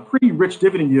 has a pretty rich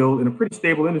dividend yield in a pretty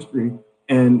stable industry.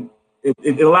 and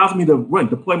it allows me to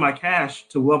deploy my cash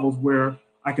to levels where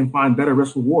I can find better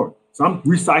risk reward. So I'm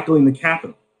recycling the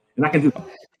capital, and I can do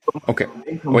okay.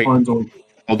 Wait,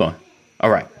 hold on. All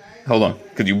right, hold on,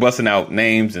 because you're busting out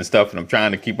names and stuff, and I'm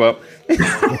trying to keep up.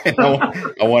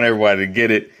 I want everybody to get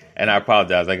it, and I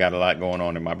apologize. I got a lot going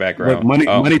on in my background.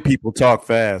 Money people talk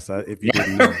fast. If you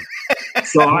didn't know.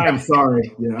 So I am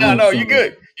sorry. Yeah, no, you're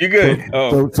good. You're good.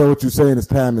 So what you're saying is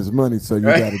time is money. So you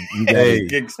got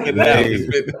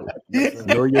to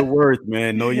know your worth,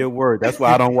 man. Know your worth. That's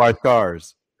why I don't watch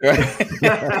cars. All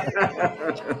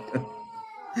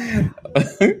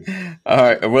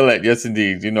right, Willette, yes,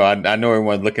 indeed. You know, I know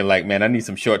everyone's looking like, man, I need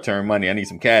some short-term money. I need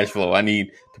some cash flow. I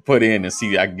need to put in and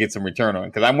see I can get some return on.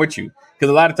 Because I'm with you. Because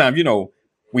a lot of times, you know,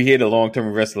 we hear the long-term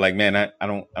investor like, man, I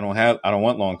don't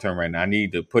want long-term right now. I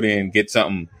need to put in, get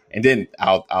something, and then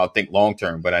I'll think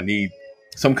long-term. But I need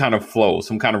some kind of flow,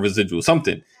 some kind of residual,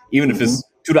 something. Even if it's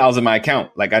 $2 in my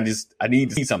account, like I need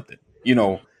to see something. You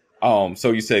know.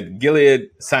 So you said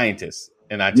Gilead Scientists,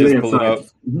 and I just pulled it up.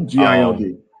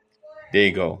 GILD. There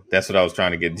you go. That's what I was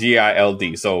trying to get.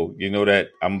 GILD. So you know that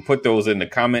I'm gonna put those in the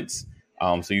comments,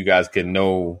 so you guys can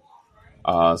know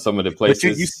some of the places.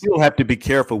 But you still have to be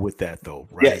careful with that, though,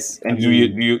 right? Yes, and do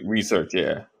you research?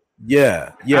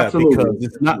 Yeah, absolutely. Because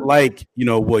it's not like, you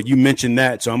know, well, you mentioned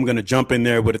that, so I'm going to jump in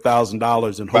there with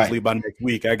 $1,000 and hopefully by next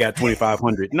week I got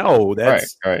 2,500. No,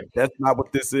 that's not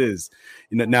what this is.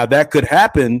 You know, now that could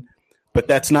happen, but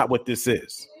that's not what this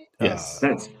is. Yes,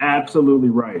 that's absolutely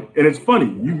right. And it's funny.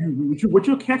 What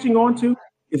you're catching on to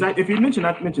is that if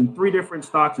I've mentioned 3 different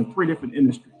stocks in 3 different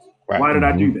industries. Right. Why did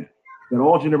I do that? That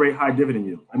all generate high dividend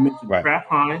yield. I mentioned Kraft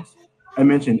Heinz. I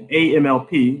mentioned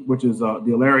AMLP, which is the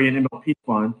Alarian MLP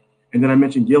fund. And then I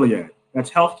mentioned Gilead. That's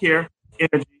healthcare,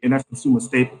 energy, and that's consumer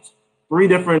staples. 3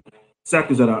 different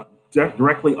sectors that are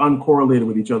directly uncorrelated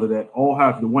with each other that all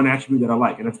have the one attribute that I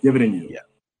like, and that's dividend yield. Yeah.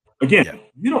 Again,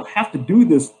 you don't have to do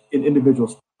this in individual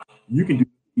stocks. You can do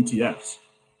ETFs.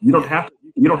 You don't have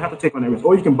to take on that risk.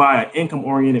 Or you can buy an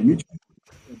income-oriented mutual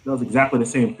fund that does exactly the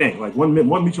same thing. Like one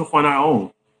mutual fund I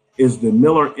own is the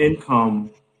Miller Income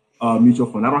mutual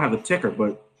fund. I don't have the ticker,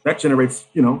 but that generates,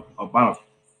 you know, about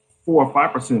 4 or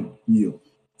 5% yield.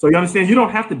 So you understand, you don't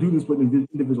have to do this with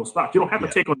individual stocks. You don't have to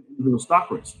take on individual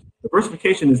stock risk.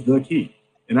 Diversification is the key.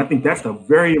 And I think that's a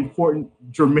very important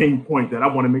germane point that I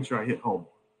want to make sure I hit home.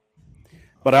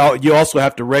 But you also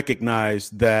have to recognize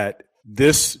that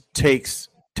this takes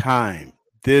time.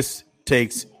 This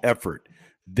takes effort.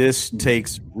 This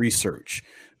takes research.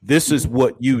 This is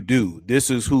what you do.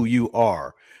 This is who you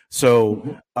are.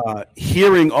 So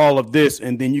hearing all of this,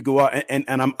 and then you go out and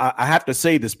I have to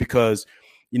say this because,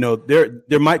 you know,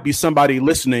 there might be somebody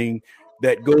listening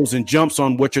that goes and jumps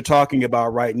on what you're talking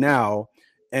about right now,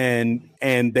 and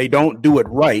they don't do it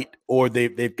right, or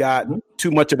they've got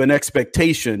too much of an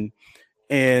expectation,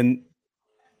 and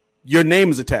your name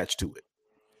is attached to it.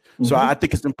 So I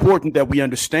think it's important that we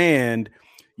understand,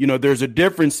 you know, there's a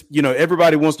difference. You know,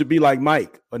 everybody wants to be like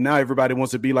Mike, but now everybody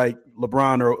wants to be like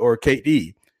LeBron or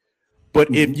KD.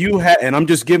 But if you have, and I'm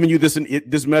just giving you this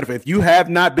metaphor, if you have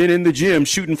not been in the gym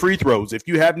shooting free throws, if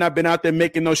you have not been out there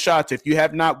making those shots, if you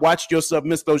have not watched yourself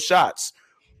miss those shots,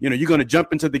 you know, you're going to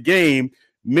jump into the game,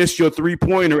 miss your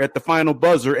 3-pointer at the final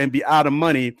buzzer, and be out of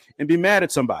money and be mad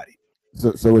at somebody.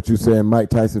 So what you saying, Mike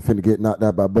Tyson finna get knocked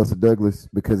out by Buster Douglas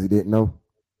because he didn't know?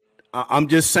 I'm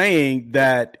just saying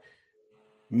that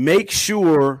make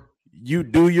sure you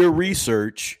do your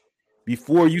research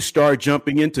before you start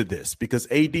jumping into this, because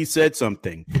AD said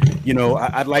something. You know,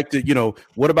 I'd like to, you know,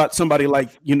 what about somebody like,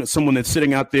 you know, someone that's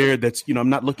sitting out there that's, you know, I'm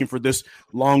not looking for this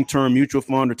long-term mutual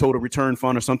fund or total return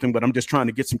fund or something, but I'm just trying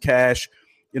to get some cash.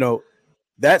 You know,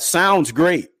 that sounds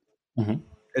great.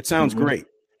 It sounds great.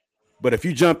 But if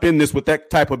you jump in this with that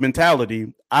type of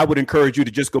mentality, I would encourage you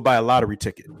to just go buy a lottery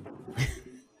ticket.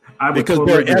 Because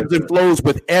there are ebbs and flows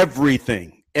with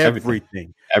everything.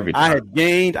 Everything. I have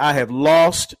gained, I have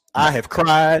lost, I have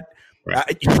cried,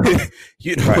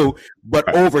 you know,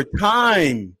 but over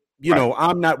time, you know,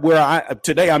 I'm not where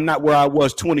I'm not where I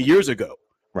was 20 years ago.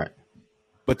 Right.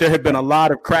 But there have been a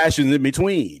lot of crashes in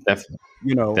between. Definitely.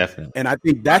 You know, and I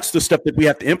think that's the stuff that we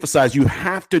have to emphasize. You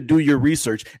have to do your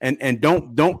research and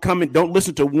don't come and don't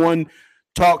listen to one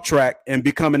talk track and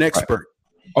become an expert.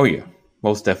 Right. Oh yeah.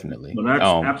 Most definitely. Well, that's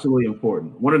absolutely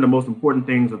important. One of the most important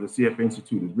things of the CF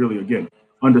Institute is really, again,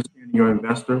 understanding your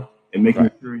investor and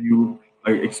making sure you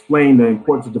explain the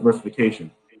importance of diversification.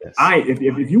 Yes.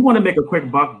 If you want to make a quick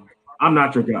buck, I'm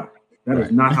not your guy. That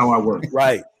is not how I work.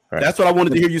 Right. That's what I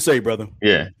wanted to hear you say, brother.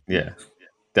 Yeah,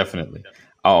 definitely.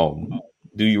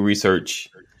 Do your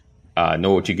research,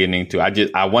 know what you're getting into.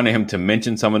 I wanted him to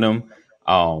mention some of them.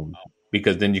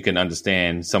 because then you can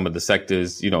understand some of the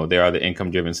sectors. You know, there are the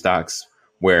income driven stocks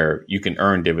where you can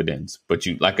earn dividends, but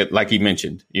you like he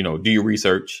mentioned, you know, do your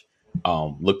research,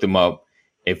 look them up.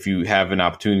 If you have an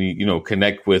opportunity, you know,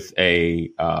 connect with a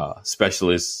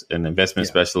specialist, an investment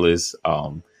specialist.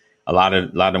 A lot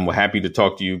of them were happy to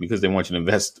talk to you because they want you to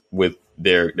invest with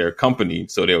their company.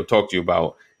 So they'll talk to you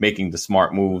about making the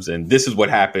smart moves. And this is what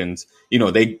happens. You know,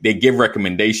 they give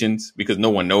recommendations because no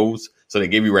one knows. So they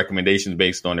give you recommendations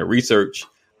based on their research.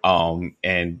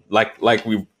 And like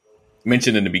we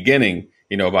mentioned in the beginning,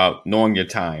 you know, about knowing your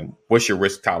time, what's your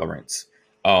risk tolerance,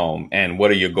 and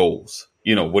what are your goals?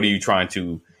 You know, what are you trying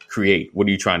to create? What are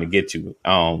you trying to get to?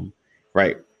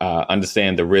 Right.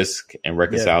 Understand the risk and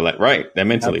reconcile that. Right. That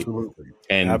mentally. Absolutely.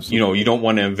 And, you know, you don't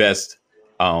want to invest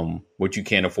what you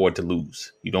can't afford to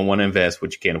lose. You don't want to invest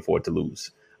what you can't afford to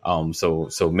lose.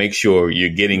 So make sure you're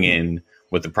getting in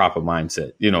with the proper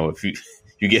mindset. You know, if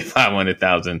you get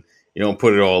 500,000, you don't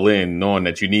put it all in knowing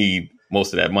that you need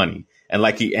most of that money. And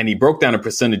he broke down the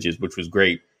percentages, which was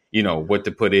great. You know, what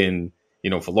to put in, you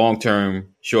know, for long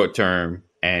term, short term,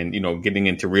 and, you know, getting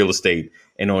into real estate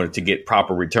in order to get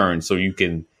proper returns so you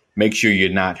can make sure you're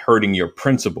not hurting your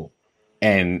principal.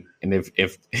 And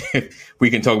if we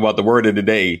can talk about the word of the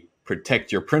day,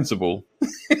 protect your principal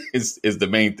is the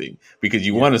main thing, because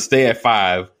you want to stay at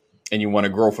 5 and you want to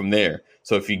grow from there.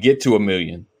 So if you get to $1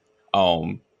 million,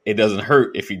 it doesn't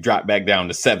hurt if you drop back down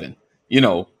to 7, you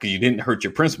know, because you didn't hurt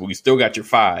your principal. You still got your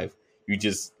 5. You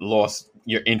just lost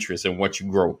your interest in what you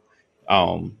grow.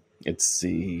 Let's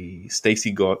see.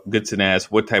 Stacy Goodson asks,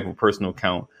 what type of personal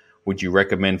account would you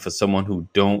recommend for someone who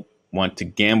don't want to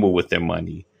gamble with their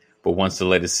money, but wants to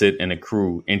let it sit and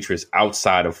accrue interest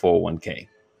outside of 401k?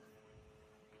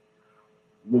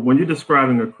 Well, when you're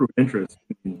describing accrued interest,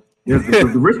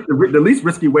 the least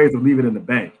risky way is to leave it in the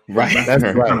bank. Right. That's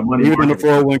right. Kind of money leave it in the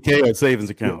 401k or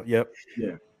savings account. Yep.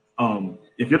 Yeah.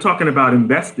 If you're talking about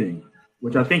investing,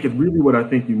 which I think is really what I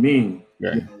think you mean,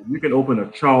 you can open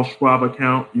a Charles Schwab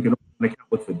account. You can open an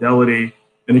account with Fidelity.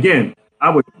 And again,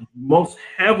 I would most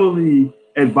heavily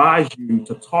advise you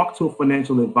to talk to a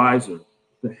financial advisor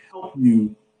to help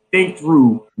you think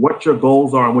through what your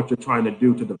goals are and what you're trying to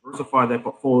do to diversify that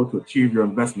portfolio to achieve your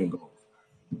investment goals.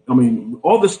 I mean,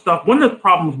 all this stuff, one of the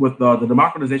problems with the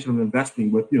democratization of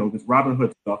investing with, you know, this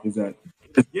Robinhood stuff is that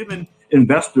it's given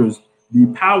investors the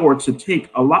power to take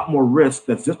a lot more risk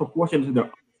that's disproportionate to their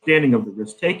understanding of the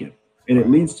risk taken. And it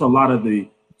leads to a lot of the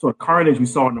sort of carnage we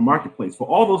saw in the marketplace. For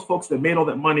all those folks that made all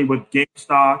that money with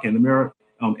GameStop and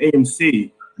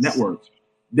AMC networks,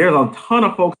 there's a ton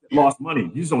of folks that lost money.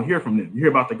 You just don't hear from them. You hear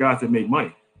about the guys that made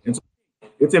money. And so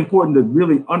it's important to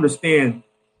really understand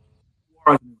who you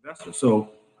are as an investor. So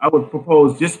I would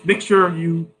propose just make sure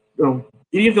you know,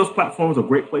 any of those platforms are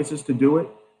great places to do it,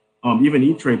 even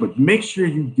E-Trade, but make sure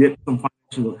you get some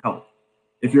financial help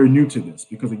if you're new to this,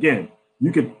 because again,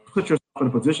 you could put yourself in a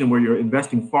position where you're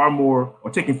investing far more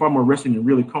or taking far more risk than you're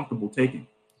really comfortable taking.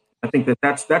 I think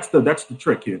that's the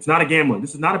trick here. It's not a gambling.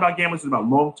 This is not about gambling. This is about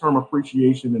long-term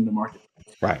appreciation in the market.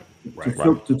 Right.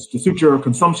 To suit your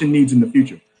consumption needs in the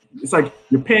future. It's like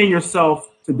you're paying yourself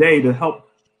today to help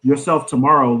yourself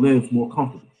tomorrow live more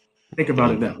comfortably. Think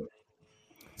about it that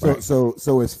way.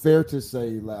 So it's fair to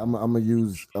say, like, I'm gonna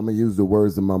use the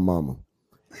words of my mama,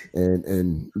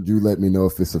 and you let me know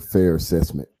if it's a fair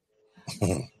assessment.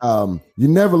 You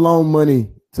never loan money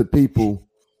to people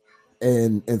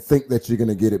and think that you're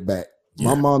gonna get it back.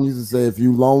 My mom used to say, if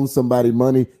you loan somebody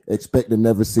money, expect to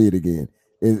never see it again.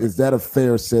 Is that a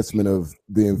fair assessment of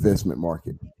the investment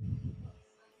market?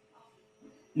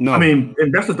 No, I mean,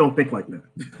 investors don't think like that.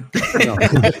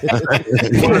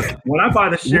 When I buy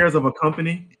the shares of a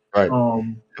company,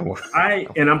 I'm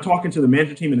talking to the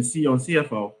management team and the CEO and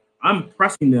CFO, I'm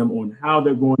pressing them on how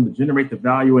they're going to generate the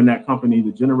value in that company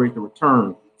to generate the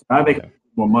return. So I make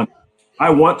more money. I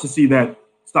want to see that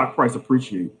stock price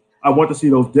appreciate. I want to see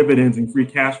those dividends and free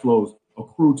cash flows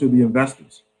accrue to the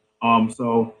investors.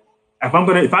 So if you're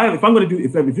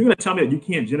gonna tell me that you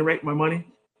can't generate my money,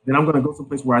 then I'm gonna go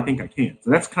someplace where I think I can. So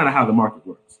that's kind of how the market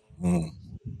works.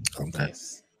 Okay.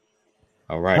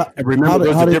 All right. Remember,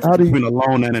 there's a difference between a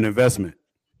loan and an investment.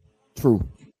 True.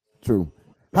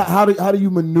 How do you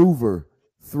maneuver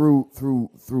through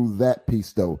that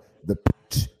piece though? The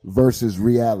pitch versus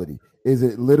reality. Is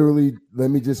it literally,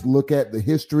 let me just look at the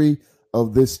history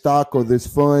of this stock or this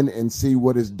fund and see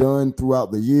what it's done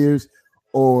throughout the years?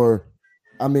 Or,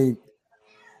 I mean,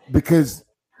 because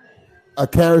a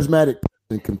charismatic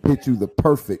person can pitch you the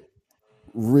perfect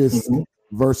risk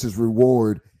versus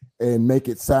reward and make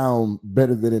it sound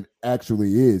better than it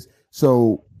actually is.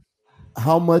 So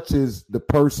how much is the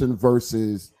person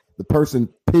versus the person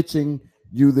pitching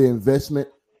you the investment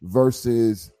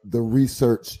versus the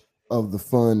research of the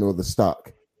fund or the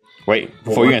stock? Wait,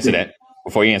 before you answer that,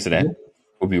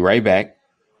 we'll be right back.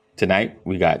 Tonight,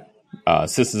 we got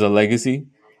Sisters of Legacy.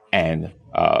 And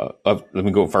let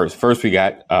me go first. First, we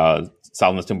got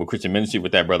Solomon's Temple Christian Ministry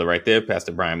with that brother right there,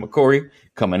 Pastor Brian McCory,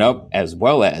 coming up, as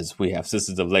well as we have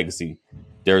Sisters of Legacy.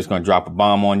 Derek's going to drop a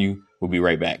bomb on you. We'll be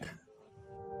right back.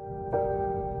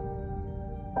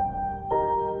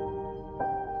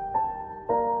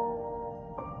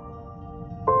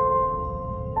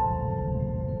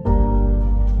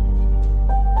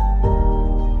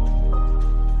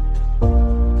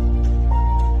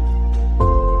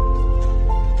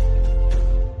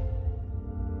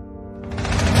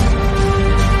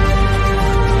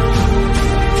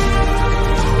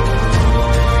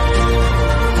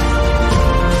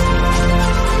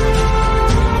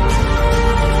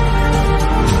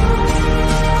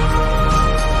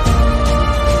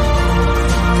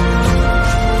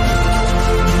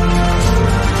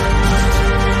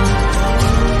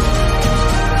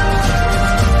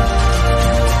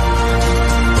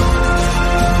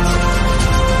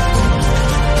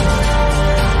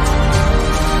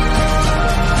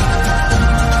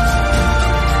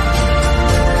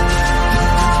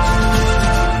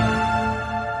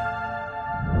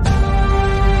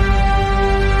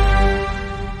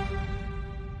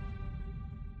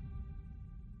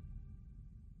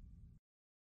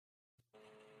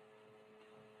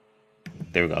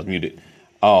 There we go. I was muted.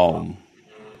 All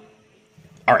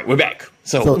right, we're back.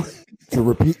 So to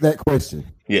repeat that question.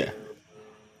 Yeah.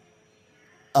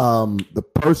 The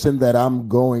person that I'm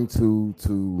going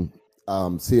to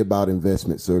see about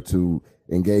investments or to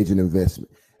engage in investment,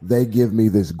 they give me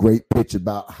this great pitch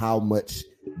about how much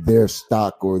their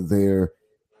stock or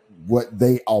what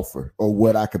they offer or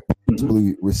what I could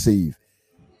possibly receive.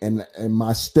 And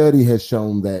my study has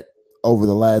shown that over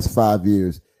the last 5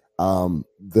 years,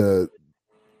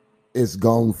 it's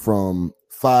gone from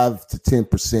 5 to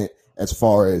 10% as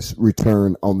far as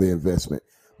return on the investment.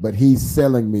 But he's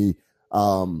selling me,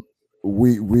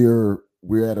 we're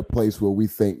at a place where we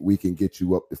think we can get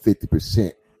you up to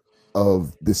 50%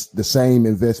 of the same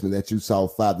investment that you saw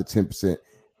 5 to 10%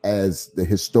 as the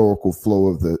historical flow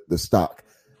of the stock.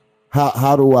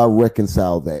 How do I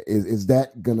reconcile that? Is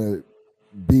that gonna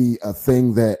be a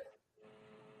thing that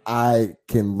I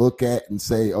can look at and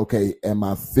say, okay, am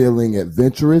I feeling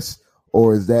adventurous,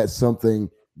 or is that something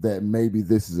that maybe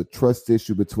this is a trust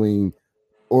issue between,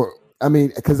 or I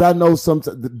mean, because I know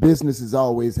sometimes the business is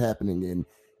always happening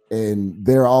and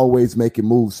they're always making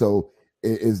moves. So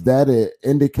is that an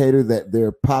indicator that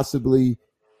they're possibly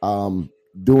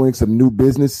doing some new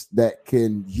business that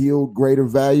can yield greater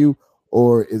value,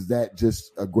 or is that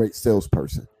just a great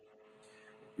salesperson?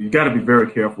 You got to be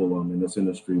very careful in this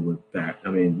industry with that. I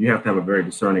mean, you have to have a very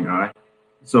discerning eye.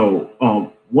 So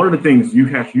one of the things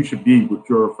you should be with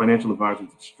your financial advisor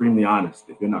is extremely honest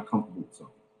if you're not comfortable with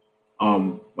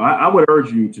something. But I would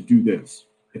urge you to do this.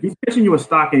 If he's pitching you a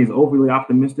stock and he's overly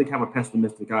optimistic, have a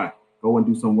pessimistic eye. Go and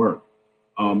do some work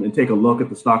and take a look at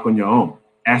the stock on your own.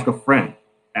 Ask a friend.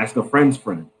 Ask a friend's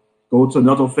friend. Go to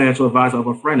another financial advisor of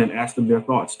a friend and ask them their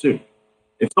thoughts too.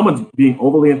 If someone's being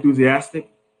overly enthusiastic,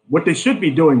 what they should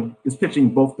be doing is pitching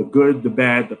both the good, the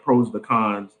bad, the pros, the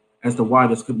cons as to why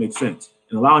this could make sense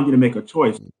and allowing you to make a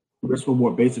choice, risk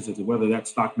reward basis as to whether that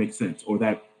stock makes sense or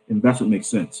that investment makes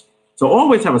sense. So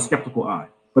always have a skeptical eye.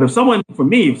 But if someone's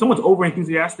over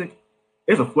enthusiastic,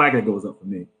 there's a flag that goes up for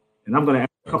me. And I'm going to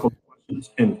ask a couple of questions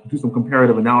and do some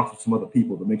comparative analysis with some other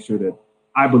people to make sure that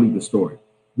I believe the story.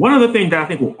 One other thing that I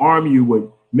think will arm you with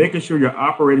making sure you're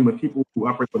operating with people who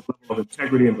operate with a level of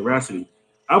integrity and veracity,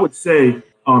 I would say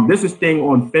this is thing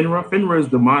on FINRA. FINRA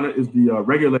is the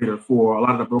regulator for a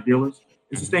lot of the broker dealers.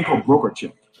 It's this thing called broker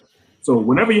check. So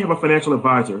whenever you have a financial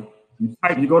advisor,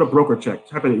 you go to broker check,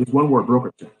 type it, it's one word,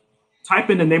 broker check. Type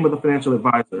in the name of the financial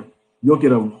advisor, you'll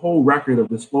get a whole record of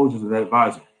disclosures of that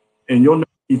advisor. And you'll know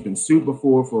he's been sued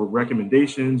before for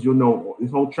recommendations. You'll know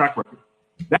his whole track record.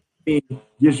 That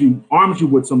arms you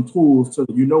with some tools so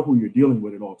that you know who you're dealing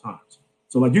with at all times.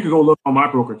 So like you could go look on my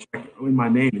broker check in my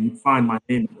name and you find my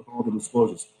name with all the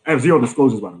disclosures. I have 0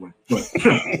 disclosures, by the way.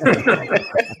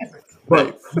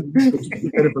 But you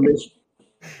get that information.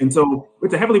 And so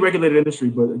it's a heavily regulated industry,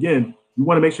 but again, you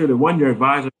want to make sure that one, your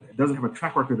advisor doesn't have a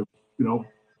track record of,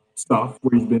 stuff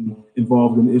where he's been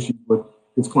involved in issues with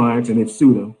his clients and they've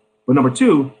sued him. But number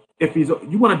two,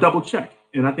 you want to double check.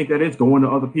 And I think that is going to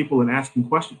other people and asking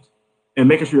questions and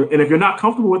making sure. And if you're not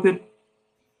comfortable with it,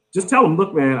 just tell them,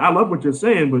 look, man, I love what you're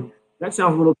saying, but that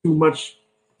sounds a little too much,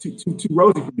 too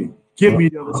rosy for me. Give me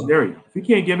the other scenario. If you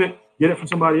can't give it, get it from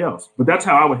somebody else. But that's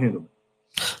how I would handle it.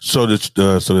 So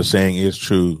the saying is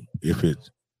true. If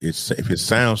it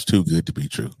sounds too good to be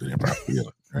true, then it probably is,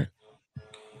 right?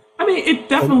 I mean, it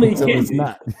definitely can it's be.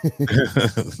 not.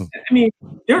 I mean,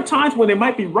 there are times when they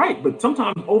might be right, but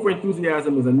sometimes over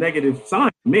enthusiasm is a negative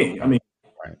sign to me. I mean,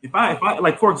 if I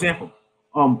like, for example,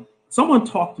 someone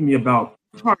talked to me about,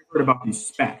 you probably heard about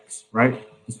these SPACs, right?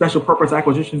 The special purpose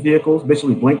acquisition vehicles,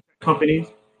 basically blank companies,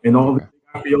 and all the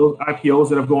IPOs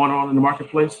that have gone on in the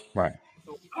marketplace. Right.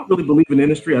 So I don't really believe in the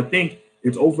industry. I think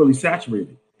it's overly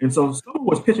saturated. And so someone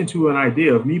was pitching to an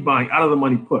idea of me buying out of the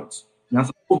money puts. And that's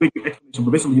a whole big explanation,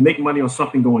 but basically you make money on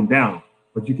something going down,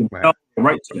 but you can sell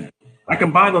right to that. I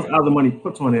can buy those out of the money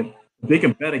puts on it. They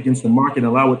can bet against the market and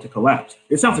allow it to collapse.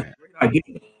 It sounds like a great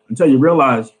idea until you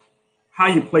realize how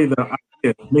you play the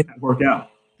idea may not work out.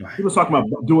 People talking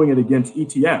about doing it against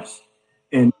ETFs,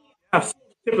 and ETFs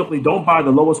typically don't buy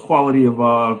the lowest quality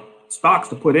of stocks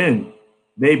to put in.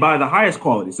 They buy the highest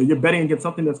quality. So you're betting against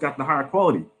something that's got the higher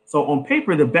quality. So on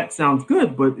paper, the bet sounds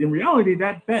good, but in reality,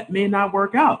 that bet may not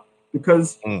work out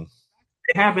because they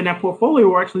have in that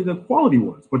portfolio are actually the quality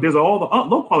ones, but there's all the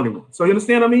low quality ones. So you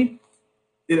understand what I mean?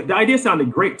 The idea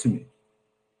sounded great to me.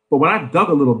 But when I dug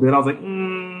a little bit, I was like, I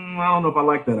don't know if I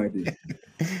like that idea.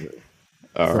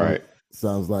 All right.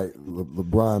 Sounds like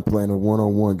LeBron playing a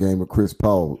one-on-one game with Chris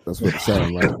Paul. That's what it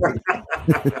sounds like.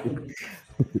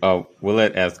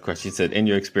 Willette asked the question. She said, in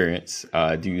your experience,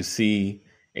 do you see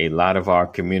a lot of our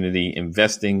community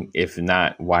investing? If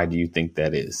not, why do you think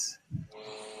that is?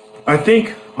 I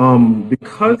think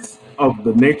because of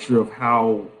the nature of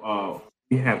how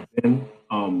we have been,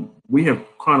 we have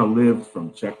kind of lived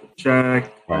from check to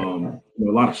check, a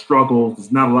lot of struggles.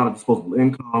 There's not a lot of disposable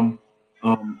income.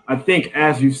 I think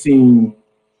as you've seen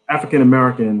African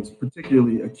Americans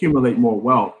particularly accumulate more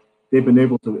wealth, they've been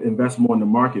able to invest more in the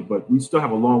market, but we still have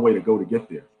a long way to go to get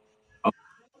there.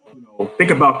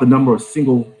 Think about the number of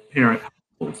single parent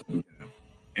households we have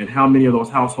and how many of those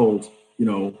households,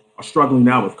 are struggling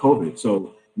now with COVID.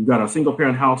 So you've got a single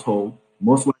parent household,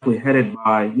 most likely headed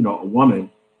by, a woman.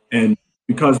 And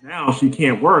because now she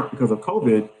can't work because of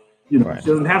COVID, she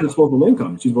doesn't have disposable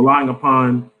income. She's relying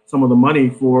upon some of the money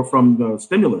from the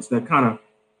stimulus that kind of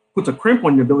puts a crimp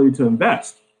on your ability to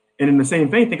invest. And in the same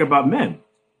vein, think about men.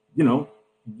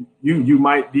 You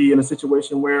might be in a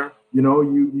situation where,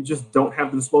 you just don't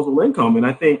have the disposable income. And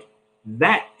I think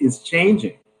that is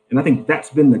changing. And I think that's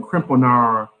been the crimp on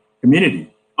our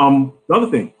community. The other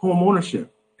thing, home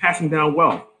ownership, passing down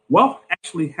wealth. Wealth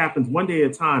actually happens one day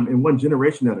at a time and one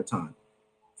generation at a time.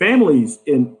 Families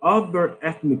in other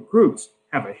ethnic groups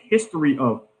have a history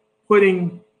of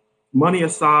putting money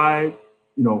aside,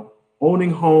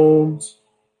 owning homes,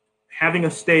 having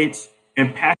estates,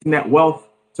 and passing that wealth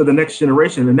to the next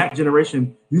generation. And that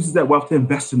generation uses that wealth to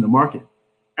invest in the market.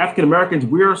 African Americans,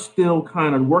 we're still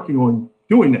kind of working on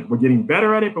doing that. We're getting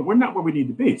better at it, but we're not where we need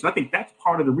to be. So I think that's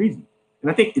part of the reason. And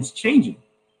I think it's changing.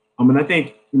 And I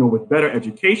think, with better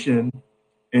education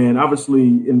and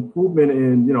obviously improvement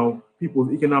in,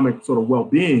 people's economic sort of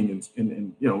well-being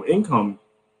and income,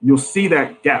 you'll see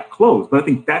that gap close. But I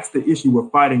think that's the issue we're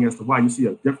fighting as to why you see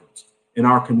a difference in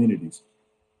our communities.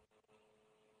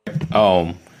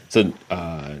 So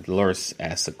Dolores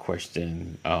asked a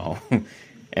question, and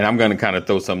I'm going to kind of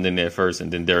throw something in there first,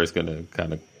 and then Derek's going to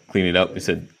kind of clean it up. She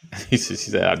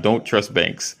said, I don't trust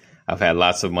banks. I've had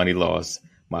lots of money lost.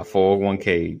 My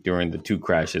 401k during the 2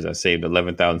 crashes, I saved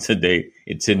 $11,000 a day.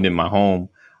 It's sitting in my home.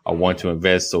 I want to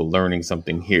invest, so learning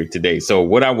something here today. So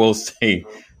what I will say,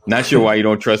 not sure why you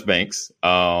don't trust banks.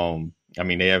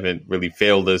 They haven't really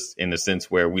failed us in the sense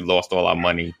where we lost all our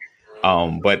money.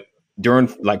 But during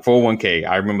 401k,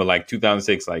 I remember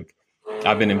 2006,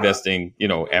 I've been investing,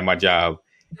 at my job,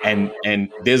 and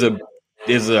there's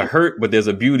a hurt, but there's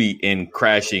a beauty in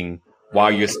crashing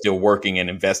while you're still working and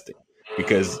investing,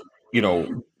 because,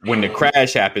 when the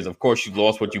crash happens, of course you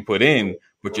lost what you put in,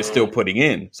 but you're still putting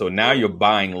in. So now you're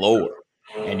buying lower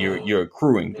and you're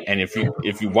accruing. And if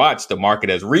you watch, the market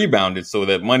has rebounded. So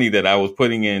that money that I was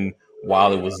putting in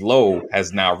while it was low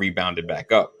has now rebounded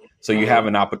back up. So you have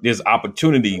there's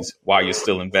opportunities while you're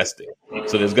still investing.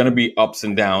 So there's going to be ups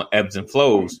and downs, ebbs and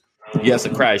flows. Yes, a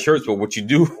crash hurts, but what you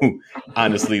do,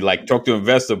 honestly, talk to an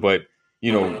investor, but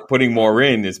putting more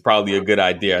in is probably a good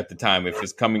idea at the time if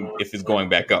it's going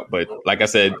back up. But like I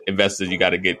said, investors, you got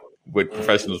to get with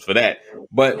professionals for that.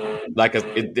 But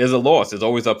there's a loss. There's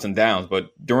always ups and downs.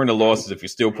 But during the losses, if you're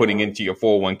still putting into your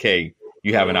 401k,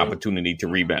 you have an opportunity to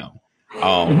rebound.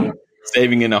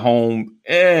 Saving in a home,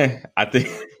 I think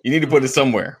you need to put it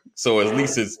somewhere. So at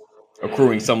least it's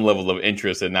accruing some level of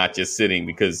interest and not just sitting,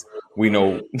 because we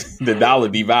know the dollar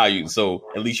devalued. So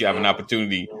at least you have an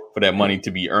opportunity for that money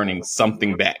to be earning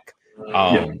something back.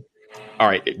 All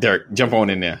right, Derek, jump on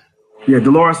in there. Yeah,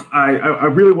 Dolores, I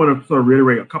really want to sort of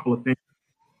reiterate a couple of things.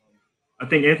 I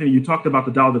think, Anthony, you talked about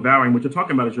the dollar devouring. What you're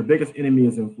talking about is your biggest enemy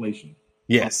is inflation.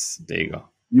 Yes, there you go.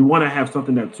 You want to have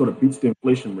something that sort of beats the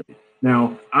inflation rate.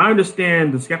 Now, I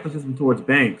understand the skepticism towards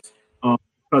banks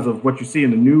because of what you see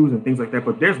in the news and things like that.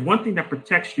 But there's one thing that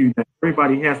protects you that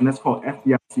everybody has, and that's called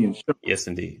FDIC insurance. Yes,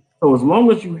 indeed. So as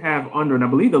long as you have under, and I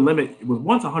believe the limit it was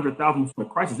once 100,000 before the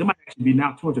crisis, it might actually be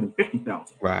now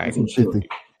 250,000. Right.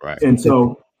 Right. And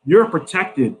so you're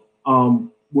protected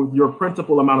with your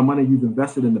principal amount of money you've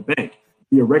invested in the bank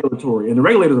via regulatory. And the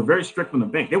regulators are very strict on the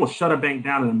bank. They will shut a bank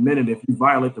down in a minute if you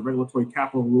violate the regulatory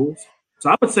capital rules. So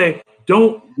I would say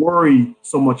don't worry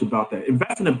so much about that.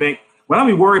 Invest in a bank. What I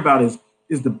would worry about is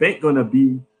the bank going to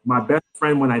be my best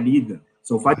friend when I need them?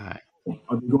 So if are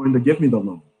they going to give me the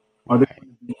loan? Are they going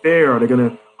to be fair? Are they going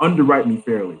to underwrite me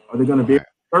fairly? Are they going to be able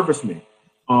to service me?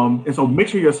 And so make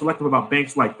sure you're selective about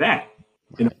banks like that.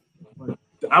 You know, but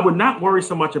I would not worry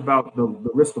so much about the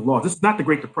risk of loss. This is not the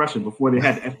Great Depression before they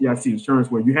had the FDIC insurance,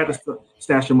 where you had to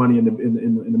stash your money in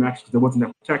the mattress because there wasn't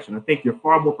that protection. I think you're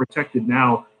far more protected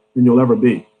now than you'll ever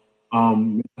be.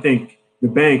 I think the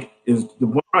bank is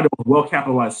one of the most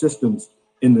well-capitalized systems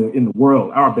in the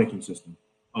world, our banking system.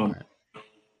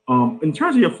 In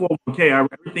terms of your 401k,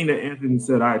 everything that Anthony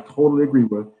said, I totally agree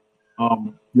with.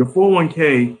 Your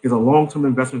 401k is a long-term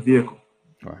investment vehicle.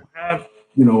 You have,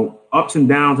 ups and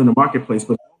downs in the marketplace,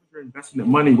 but as you're investing that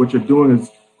money, what you're doing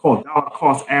is called dollar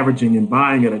cost averaging and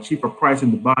buying at a cheaper price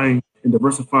and buying and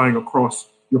diversifying across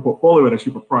your portfolio at a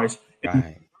cheaper price. And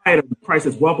you buy it at a price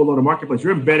that's well below the marketplace.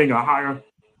 You're embedding a higher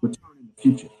return in the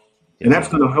future. And that's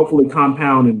going to hopefully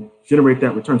compound and generate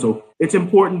that return. So it's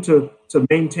important to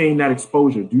maintain that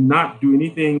exposure. Do not do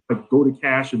anything like go to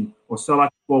cash or sell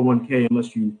out your 401k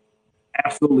unless you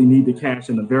absolutely need the cash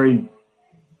in a very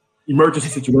emergency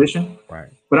situation. Right.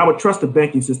 But I would trust the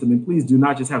banking system, and please do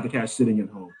not just have the cash sitting at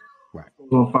home. Right. It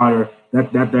goes on fire.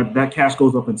 That cash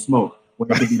goes up in smoke.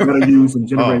 When it could be better used and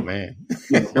generate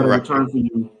better return for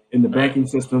you in the banking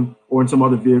system or in some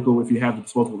other vehicle if you have the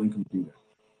disposable income to do that.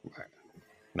 Right.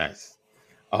 Nice.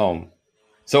 I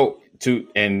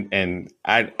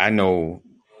know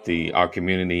our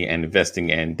community and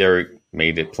investing, and Derek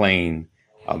made it plain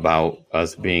about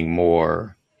us get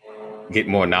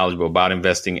more knowledgeable about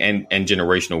investing and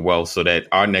generational wealth so that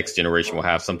our next generation will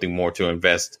have something more to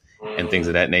invest and things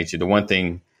of that nature. The one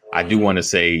thing I do want to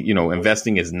say,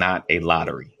 investing is not a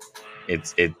lottery.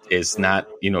 It's not,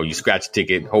 you scratch a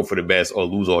ticket, hope for the best, or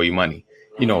lose all your money.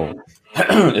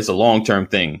 It's a long-term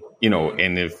thing,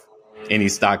 and if any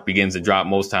stock begins to drop,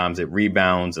 most times it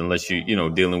rebounds unless you're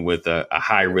dealing with a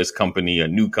high risk company, a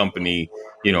new company,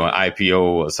 an IPO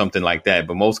or something like that.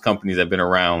 But most companies have been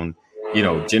around,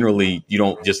 generally you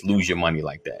don't just lose your money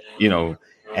like that,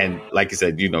 and like I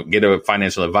said, get a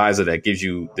financial advisor that gives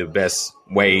you the best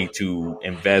way to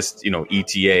invest,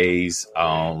 ETAs,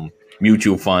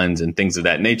 mutual funds and things of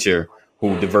that nature,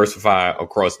 who diversify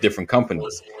across different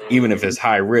companies. Even if it's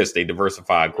high risk, they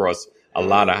diversify across a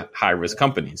lot of high risk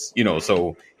companies,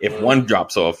 so if one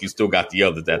drops off, you still got the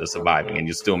others that are surviving and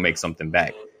you still make something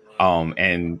back.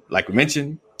 And like we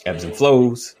mentioned, ebbs and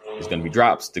flows, there's going to be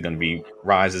drops, there's going to be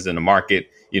rises in the market.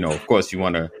 Of course you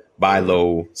want to buy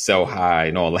low, sell high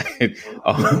and all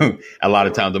that. A lot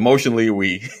of times emotionally,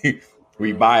 we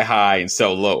buy high and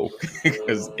sell low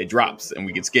because it drops and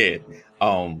we get scared.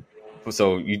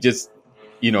 So you just,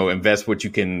 invest what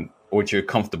you're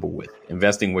comfortable with,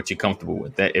 investing what you're comfortable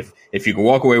with. That if you can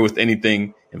walk away with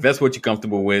anything, invest what you're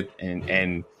comfortable with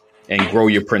and grow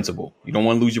your principal. You don't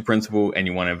want to lose your principal and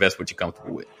you want to invest what you're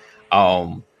comfortable with.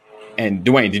 And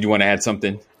Dwayne, did you want to add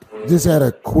something? Just had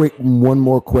a quick one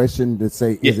more question to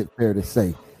say, is it fair to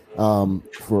say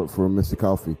for Mr.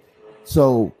 Coffee?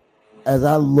 So as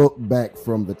I look back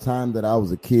from the time that I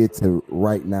was a kid to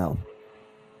right now,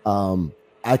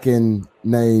 I can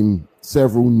name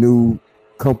several new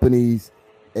companies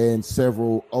and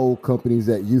several old companies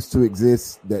that used to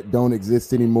exist that don't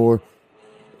exist anymore.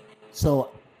 So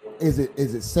is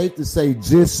it safe to say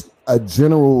just a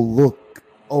general look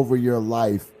over your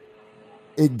life,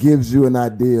 it gives you an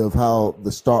idea of how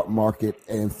the stock market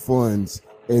and funds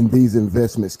and these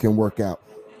investments can work out?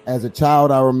 As a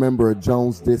child, I remember a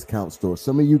Jones discount store.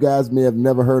 Some of you guys may have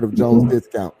never heard of Jones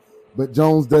Discount, but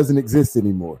Jones doesn't exist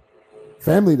anymore.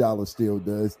 Family Dollar still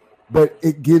does, but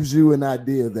it gives you an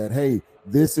idea that, hey,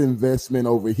 this investment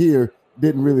over here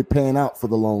didn't really pan out for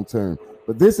the long term,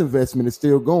 but this investment is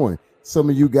still going. Some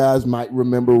of you guys might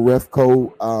remember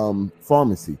Refco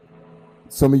Pharmacy.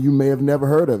 Some of you may have never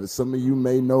heard of it. Some of you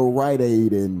may know Rite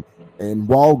Aid and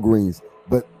Walgreens,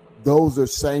 but those are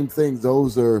same things.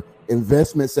 Those are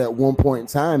investments at one point in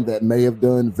time that may have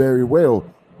done very well.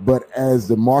 But as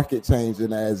the market changed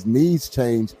and as needs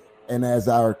change and as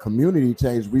our community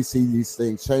change, we see these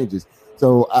things changes.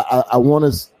 So I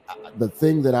want to, the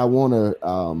thing that I want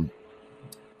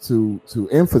to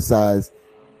emphasize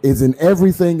is in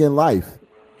everything in life,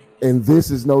 and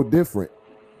this is no different.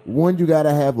 One, you got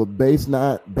to have a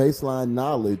baseline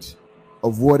knowledge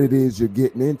of what it is you're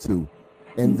getting into.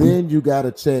 And then you got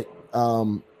to check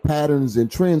patterns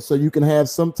and trends so you can have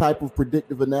some type of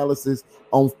predictive analysis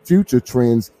on future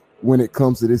trends when it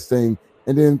comes to this thing.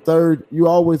 And then third, you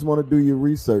always want to do your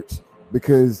research,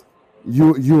 because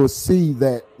you'll see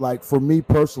that, like for me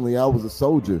personally, I was a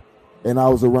soldier and I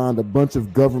was around a bunch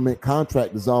of government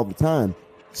contractors all the time.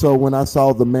 So when I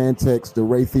saw the Mantex, the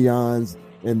Raytheons,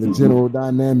 and the General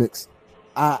Dynamics,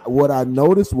 what I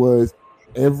noticed was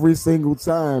every single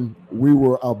time we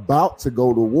were about to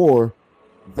go to war,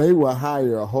 they would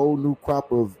hire a whole new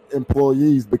crop of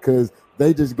employees because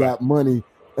they just got money.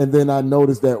 And then I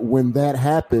noticed that when that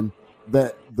happened,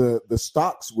 that the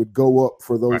stocks would go up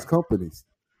for those companies.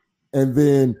 And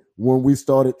then when we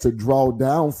started to draw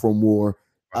down from war,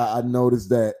 I noticed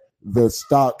that the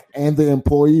stock and the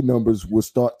employee numbers will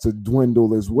start to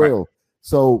dwindle as well. Right.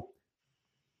 So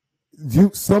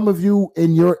some of you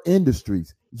in your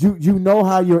industries, you know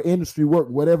how your industry works,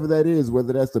 whatever that is,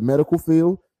 whether that's the medical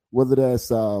field, whether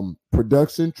that's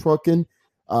production, trucking,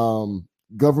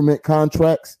 government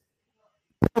contracts.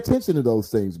 Pay attention to those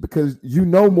things, because you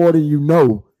know more than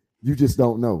you just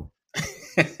don't know.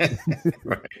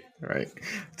 Right.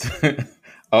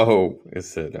 Oh, it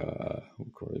said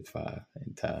McCrory's 5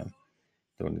 and time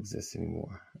don't exist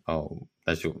anymore. Oh,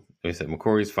 that's true. They said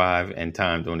McCrory's 5 and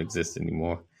time don't exist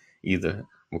anymore either.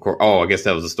 I guess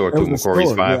that was a store too.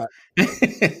 McCrory's 5. Yeah.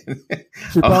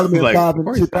 She probably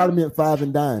meant 5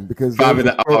 and dime, because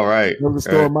right. There was a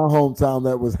store in my hometown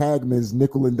that was Hagman's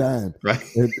nickel and dime. Right.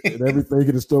 And everything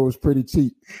in the store was pretty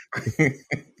cheap.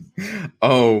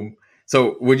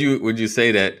 So would you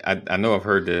say that I know I've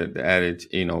heard the adage,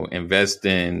 invest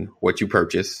in what you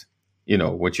purchase,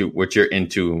 what you're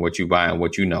into and what you buy and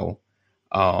what you know.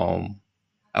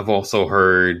 I've also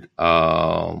heard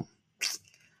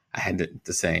I had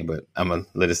the same, but I'm gonna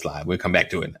let it slide. We'll come back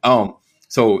to it.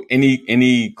 So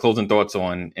any closing thoughts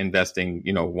on investing?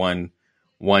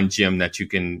 One gem that you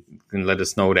can let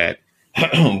us know that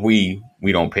we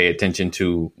don't pay attention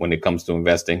to when it comes to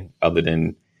investing, other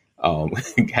than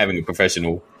having a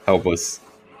professional help us.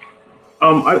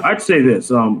 I'd say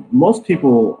this: most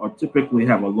people typically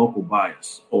have a local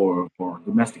bias or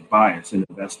domestic bias in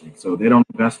investing, so they don't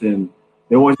invest in.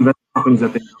 They always invest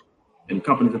in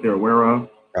companies that they're aware of.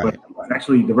 Right. But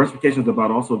actually, diversification is about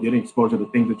also getting exposure to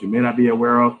things that you may not be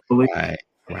aware of fully. Right.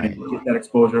 And get that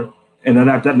exposure. And then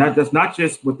that's not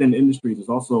just within industries; it's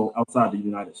also outside the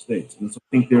United States. And so I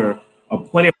think there are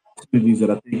plenty of opportunities that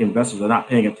I think investors are not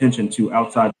paying attention to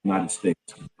outside the United States.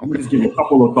 I'm going to just give you a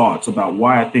couple of thoughts about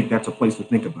why I think that's a place to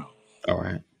think about. All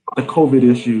right. The COVID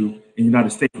issue in the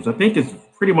United States, which I think is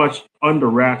pretty much under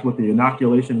wraps with the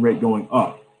inoculation rate going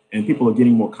up, and people are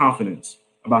getting more confidence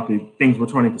about the things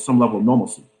returning to some level of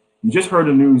normalcy. You just heard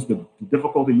the news, the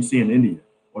difficulty you see in India,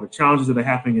 or the challenges that are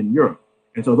happening in Europe.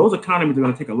 And so those economies are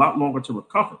going to take a lot longer to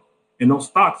recover. And those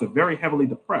stocks are very heavily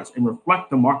depressed and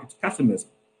reflect the market's pessimism.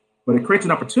 But it creates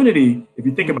an opportunity, if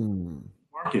you think about the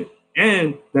market,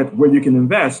 and that where you can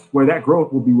invest, where that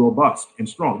growth will be robust and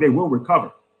strong. They will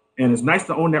recover. And it's nice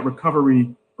to own that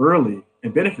recovery early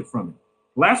and benefit from it.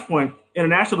 Last point,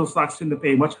 international stocks tend to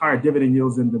pay much higher dividend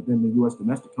yields than the U.S.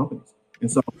 domestic companies. And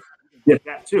so you get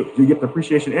that too. You get the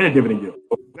appreciation and a dividend yield.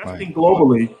 So investing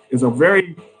globally is a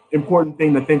very important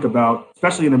thing to think about,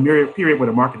 especially in a period where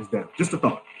the market is down. Just a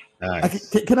thought. Nice.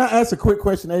 Can I ask a quick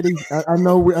question, AD? I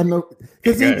know,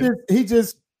 because he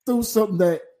just threw something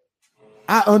that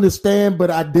I understand,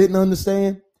 but I didn't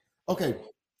understand. Okay,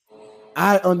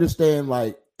 I understand,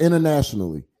 like,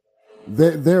 internationally,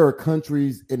 there are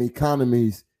countries and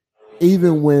economies,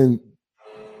 even when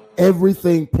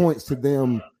everything points to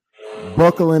them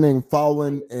buckling and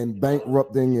falling and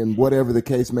bankrupting and whatever the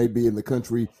case may be in the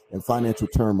country, and financial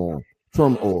turmoil.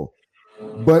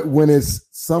 But when it's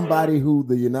somebody who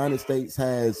the United States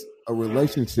has a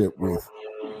relationship with,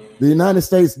 the United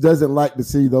States doesn't like to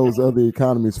see those other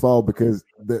economies fall, because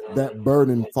that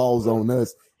burden falls on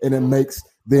us, and it makes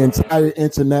the entire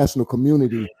international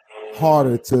community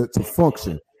harder to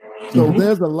function. So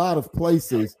there's a lot of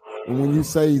places, and when you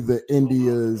say the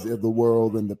Indias of the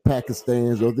world and the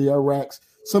Pakistans or the Iraqs,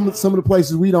 some of the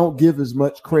places we don't give as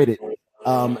much credit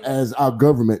as our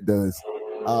government does.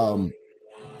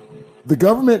 The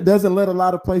government doesn't let a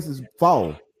lot of places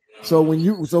fall. So when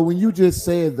you just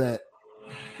said that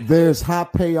there's high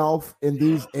payoff in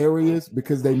these areas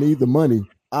because they need the money,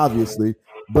 obviously,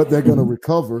 but they're going to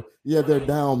recover. Yeah, they're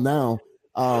down now.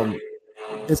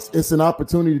 It's an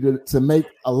opportunity to make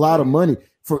a lot of money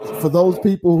for those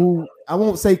people who, I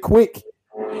won't say quick,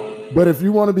 but if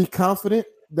you want to be confident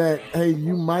that, hey,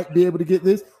 you might be able to get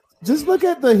this, just look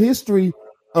at the history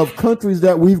of countries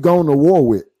that we've gone to war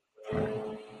with.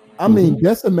 I mean,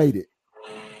 decimated.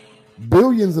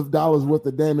 Billions of dollars worth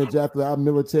of damage after our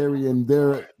military and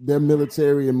their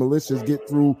military and militias get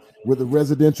through with the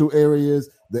residential areas,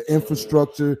 the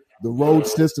infrastructure, the road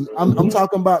system. I'm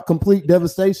talking about complete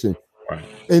devastation. Right.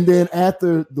 And then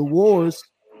after the wars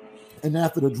and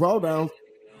after the drawdowns,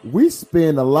 we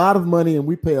spend a lot of money and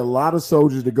we pay a lot of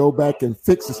soldiers to go back and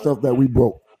fix the stuff that we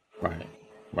broke. Right.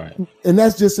 And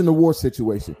that's just in the war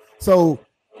situation. So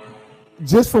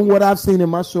just from what I've seen in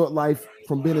my short life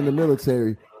from being in the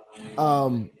military,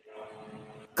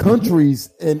 countries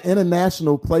and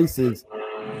international places,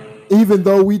 even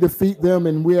though we defeat them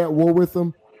and we're at war with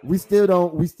them, we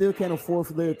still can't afford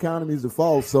for their economies to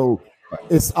fall. So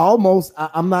it's almost,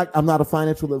 I'm not a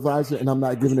financial advisor and I'm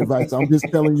not giving advice. I'm just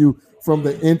telling you from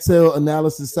the intel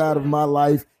analysis side of my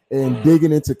life and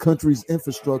digging into countries'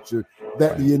 infrastructure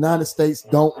that the United States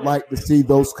don't like to see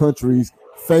those countries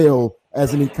fail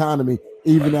as an economy,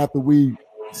 even after we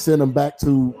send them back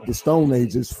to the Stone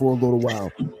Ages for a little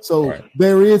while. So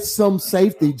there is some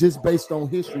safety just based on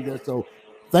history there. So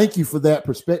thank you for that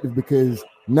perspective, because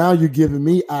now you're giving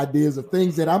me ideas of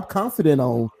things that I'm confident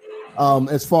on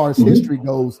as far as history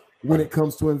goes when it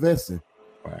comes to investing.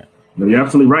 Right. No, you're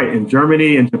absolutely right. And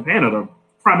Germany and Japan are the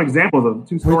prime examples of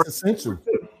two stories. Essential.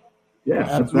 Yeah,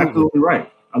 that's absolutely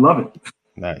right. I love it.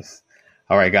 Nice.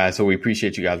 All right, guys. So we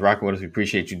appreciate you guys rocking with us. We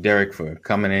appreciate you, Derek, for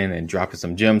coming in and dropping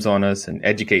some gems on us and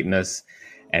educating us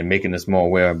and making us more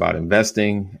aware about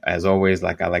investing. As always,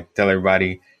 like I like to tell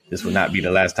everybody, this will not be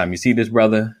the last time you see this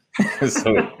brother.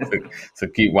 so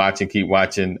keep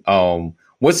watching.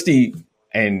 What's the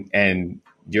and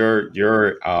your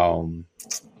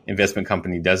investment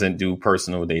company doesn't do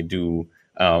personal, they do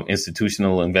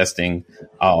institutional investing.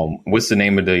 What's the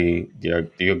name of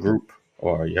your group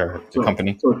or your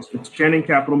company? So it's Channing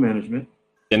Capital Management.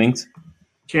 Jennings?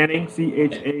 Channing,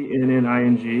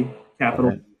 Channing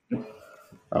Capital.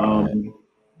 Right.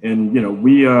 And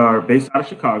we are based out of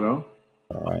Chicago.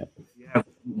 All right.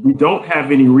 We don't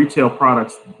have any retail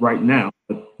products right now,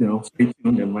 but stay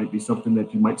tuned. There might be something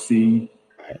that you might see,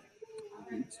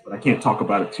 but I can't talk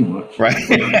about it too much. Right.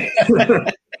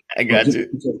 I got you.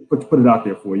 Put it out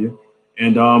there for you.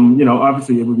 And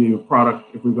obviously it would be a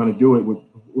product, if we're going to do it,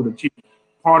 would achieve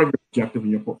part of your objective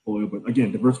in your portfolio. But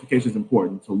again, diversification is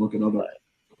important. So look at other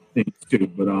things too.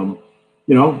 But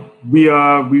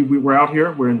we're out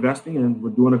here, we're investing, and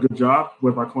we're doing a good job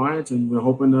with our clients, and we're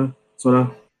hoping to sort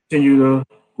of continue to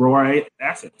grow our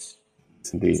assets.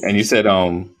 Indeed. And you said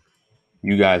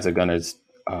you guys are going to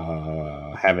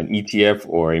have an ETF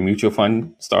or a mutual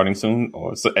fund starting soon,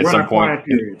 or at some point. Quiet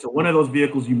period. So one of those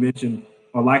vehicles you mentioned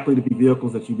are likely to be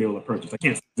vehicles that you'll be able to purchase. I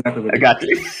can't say exactly what. I got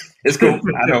you. It's cool.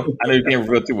 I know you can't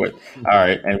reveal too much. All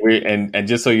right, and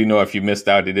just so you know, if you missed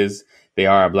out, they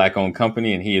are a Black-owned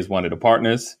company, and he is one of the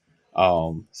partners.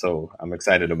 So I'm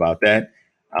excited about that.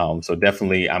 So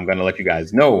definitely, I'm going to let you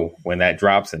guys know when that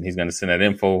drops, and he's going to send that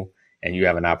info, and you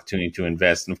have an opportunity to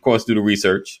invest. And of course, do the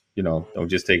research. Don't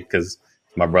just take it because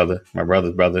it's my brother's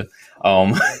brother. But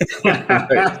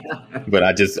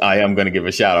I am going to give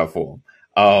a shout out for him.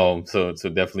 So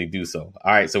definitely do so.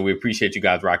 All right. So we appreciate you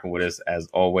guys rocking with us as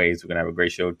always. We're going to have a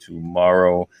great show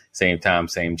tomorrow, same time,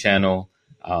 same channel.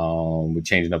 We're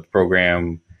changing up the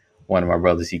program. One of my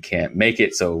brothers, he can't make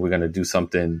it. So we're going to do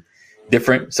something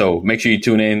different. So make sure you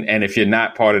tune in. And if you're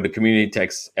not part of the community,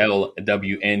 text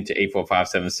LWN to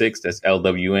 84576. That's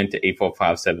LWN to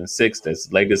 84576.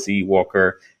 That's Legacy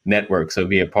Walker Network. So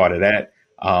be a part of that.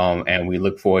 And we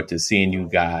look forward to seeing you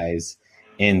guys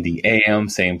in the AM,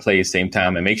 same place, same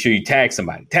time. And make sure you tag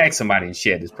somebody and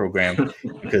share this program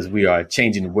because we are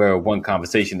changing the world one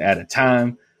conversation at a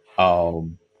time.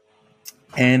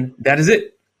 And that is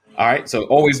it. All right. So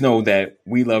always know that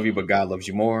we love you, but God loves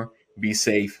you more. Be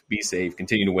safe.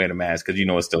 Continue to wear the mask because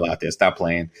it's still out there. Stop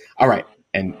playing. All right.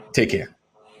 And take care.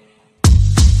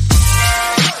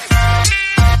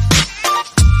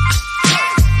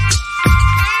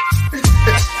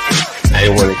 I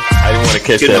didn't want to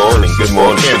catch that. Good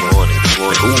morning.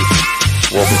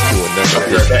 Welcome to another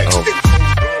episode.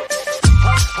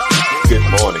 Good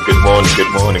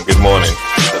morning,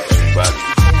 everybody.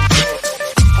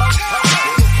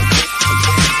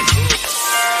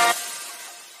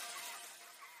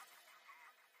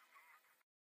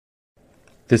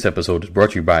 This episode is brought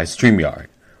to you by StreamYard.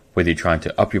 Whether you're trying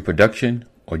to up your production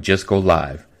or just go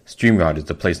live, StreamYard is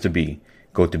the place to be.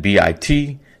 Go to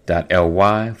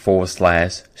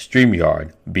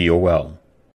bit.ly/StreamYard,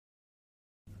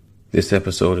 This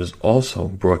episode is also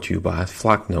brought to you by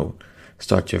Flocknote.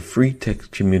 Start your free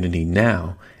text community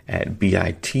now at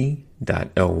bit.ly/free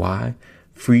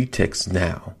text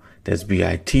now. That's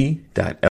bit.ly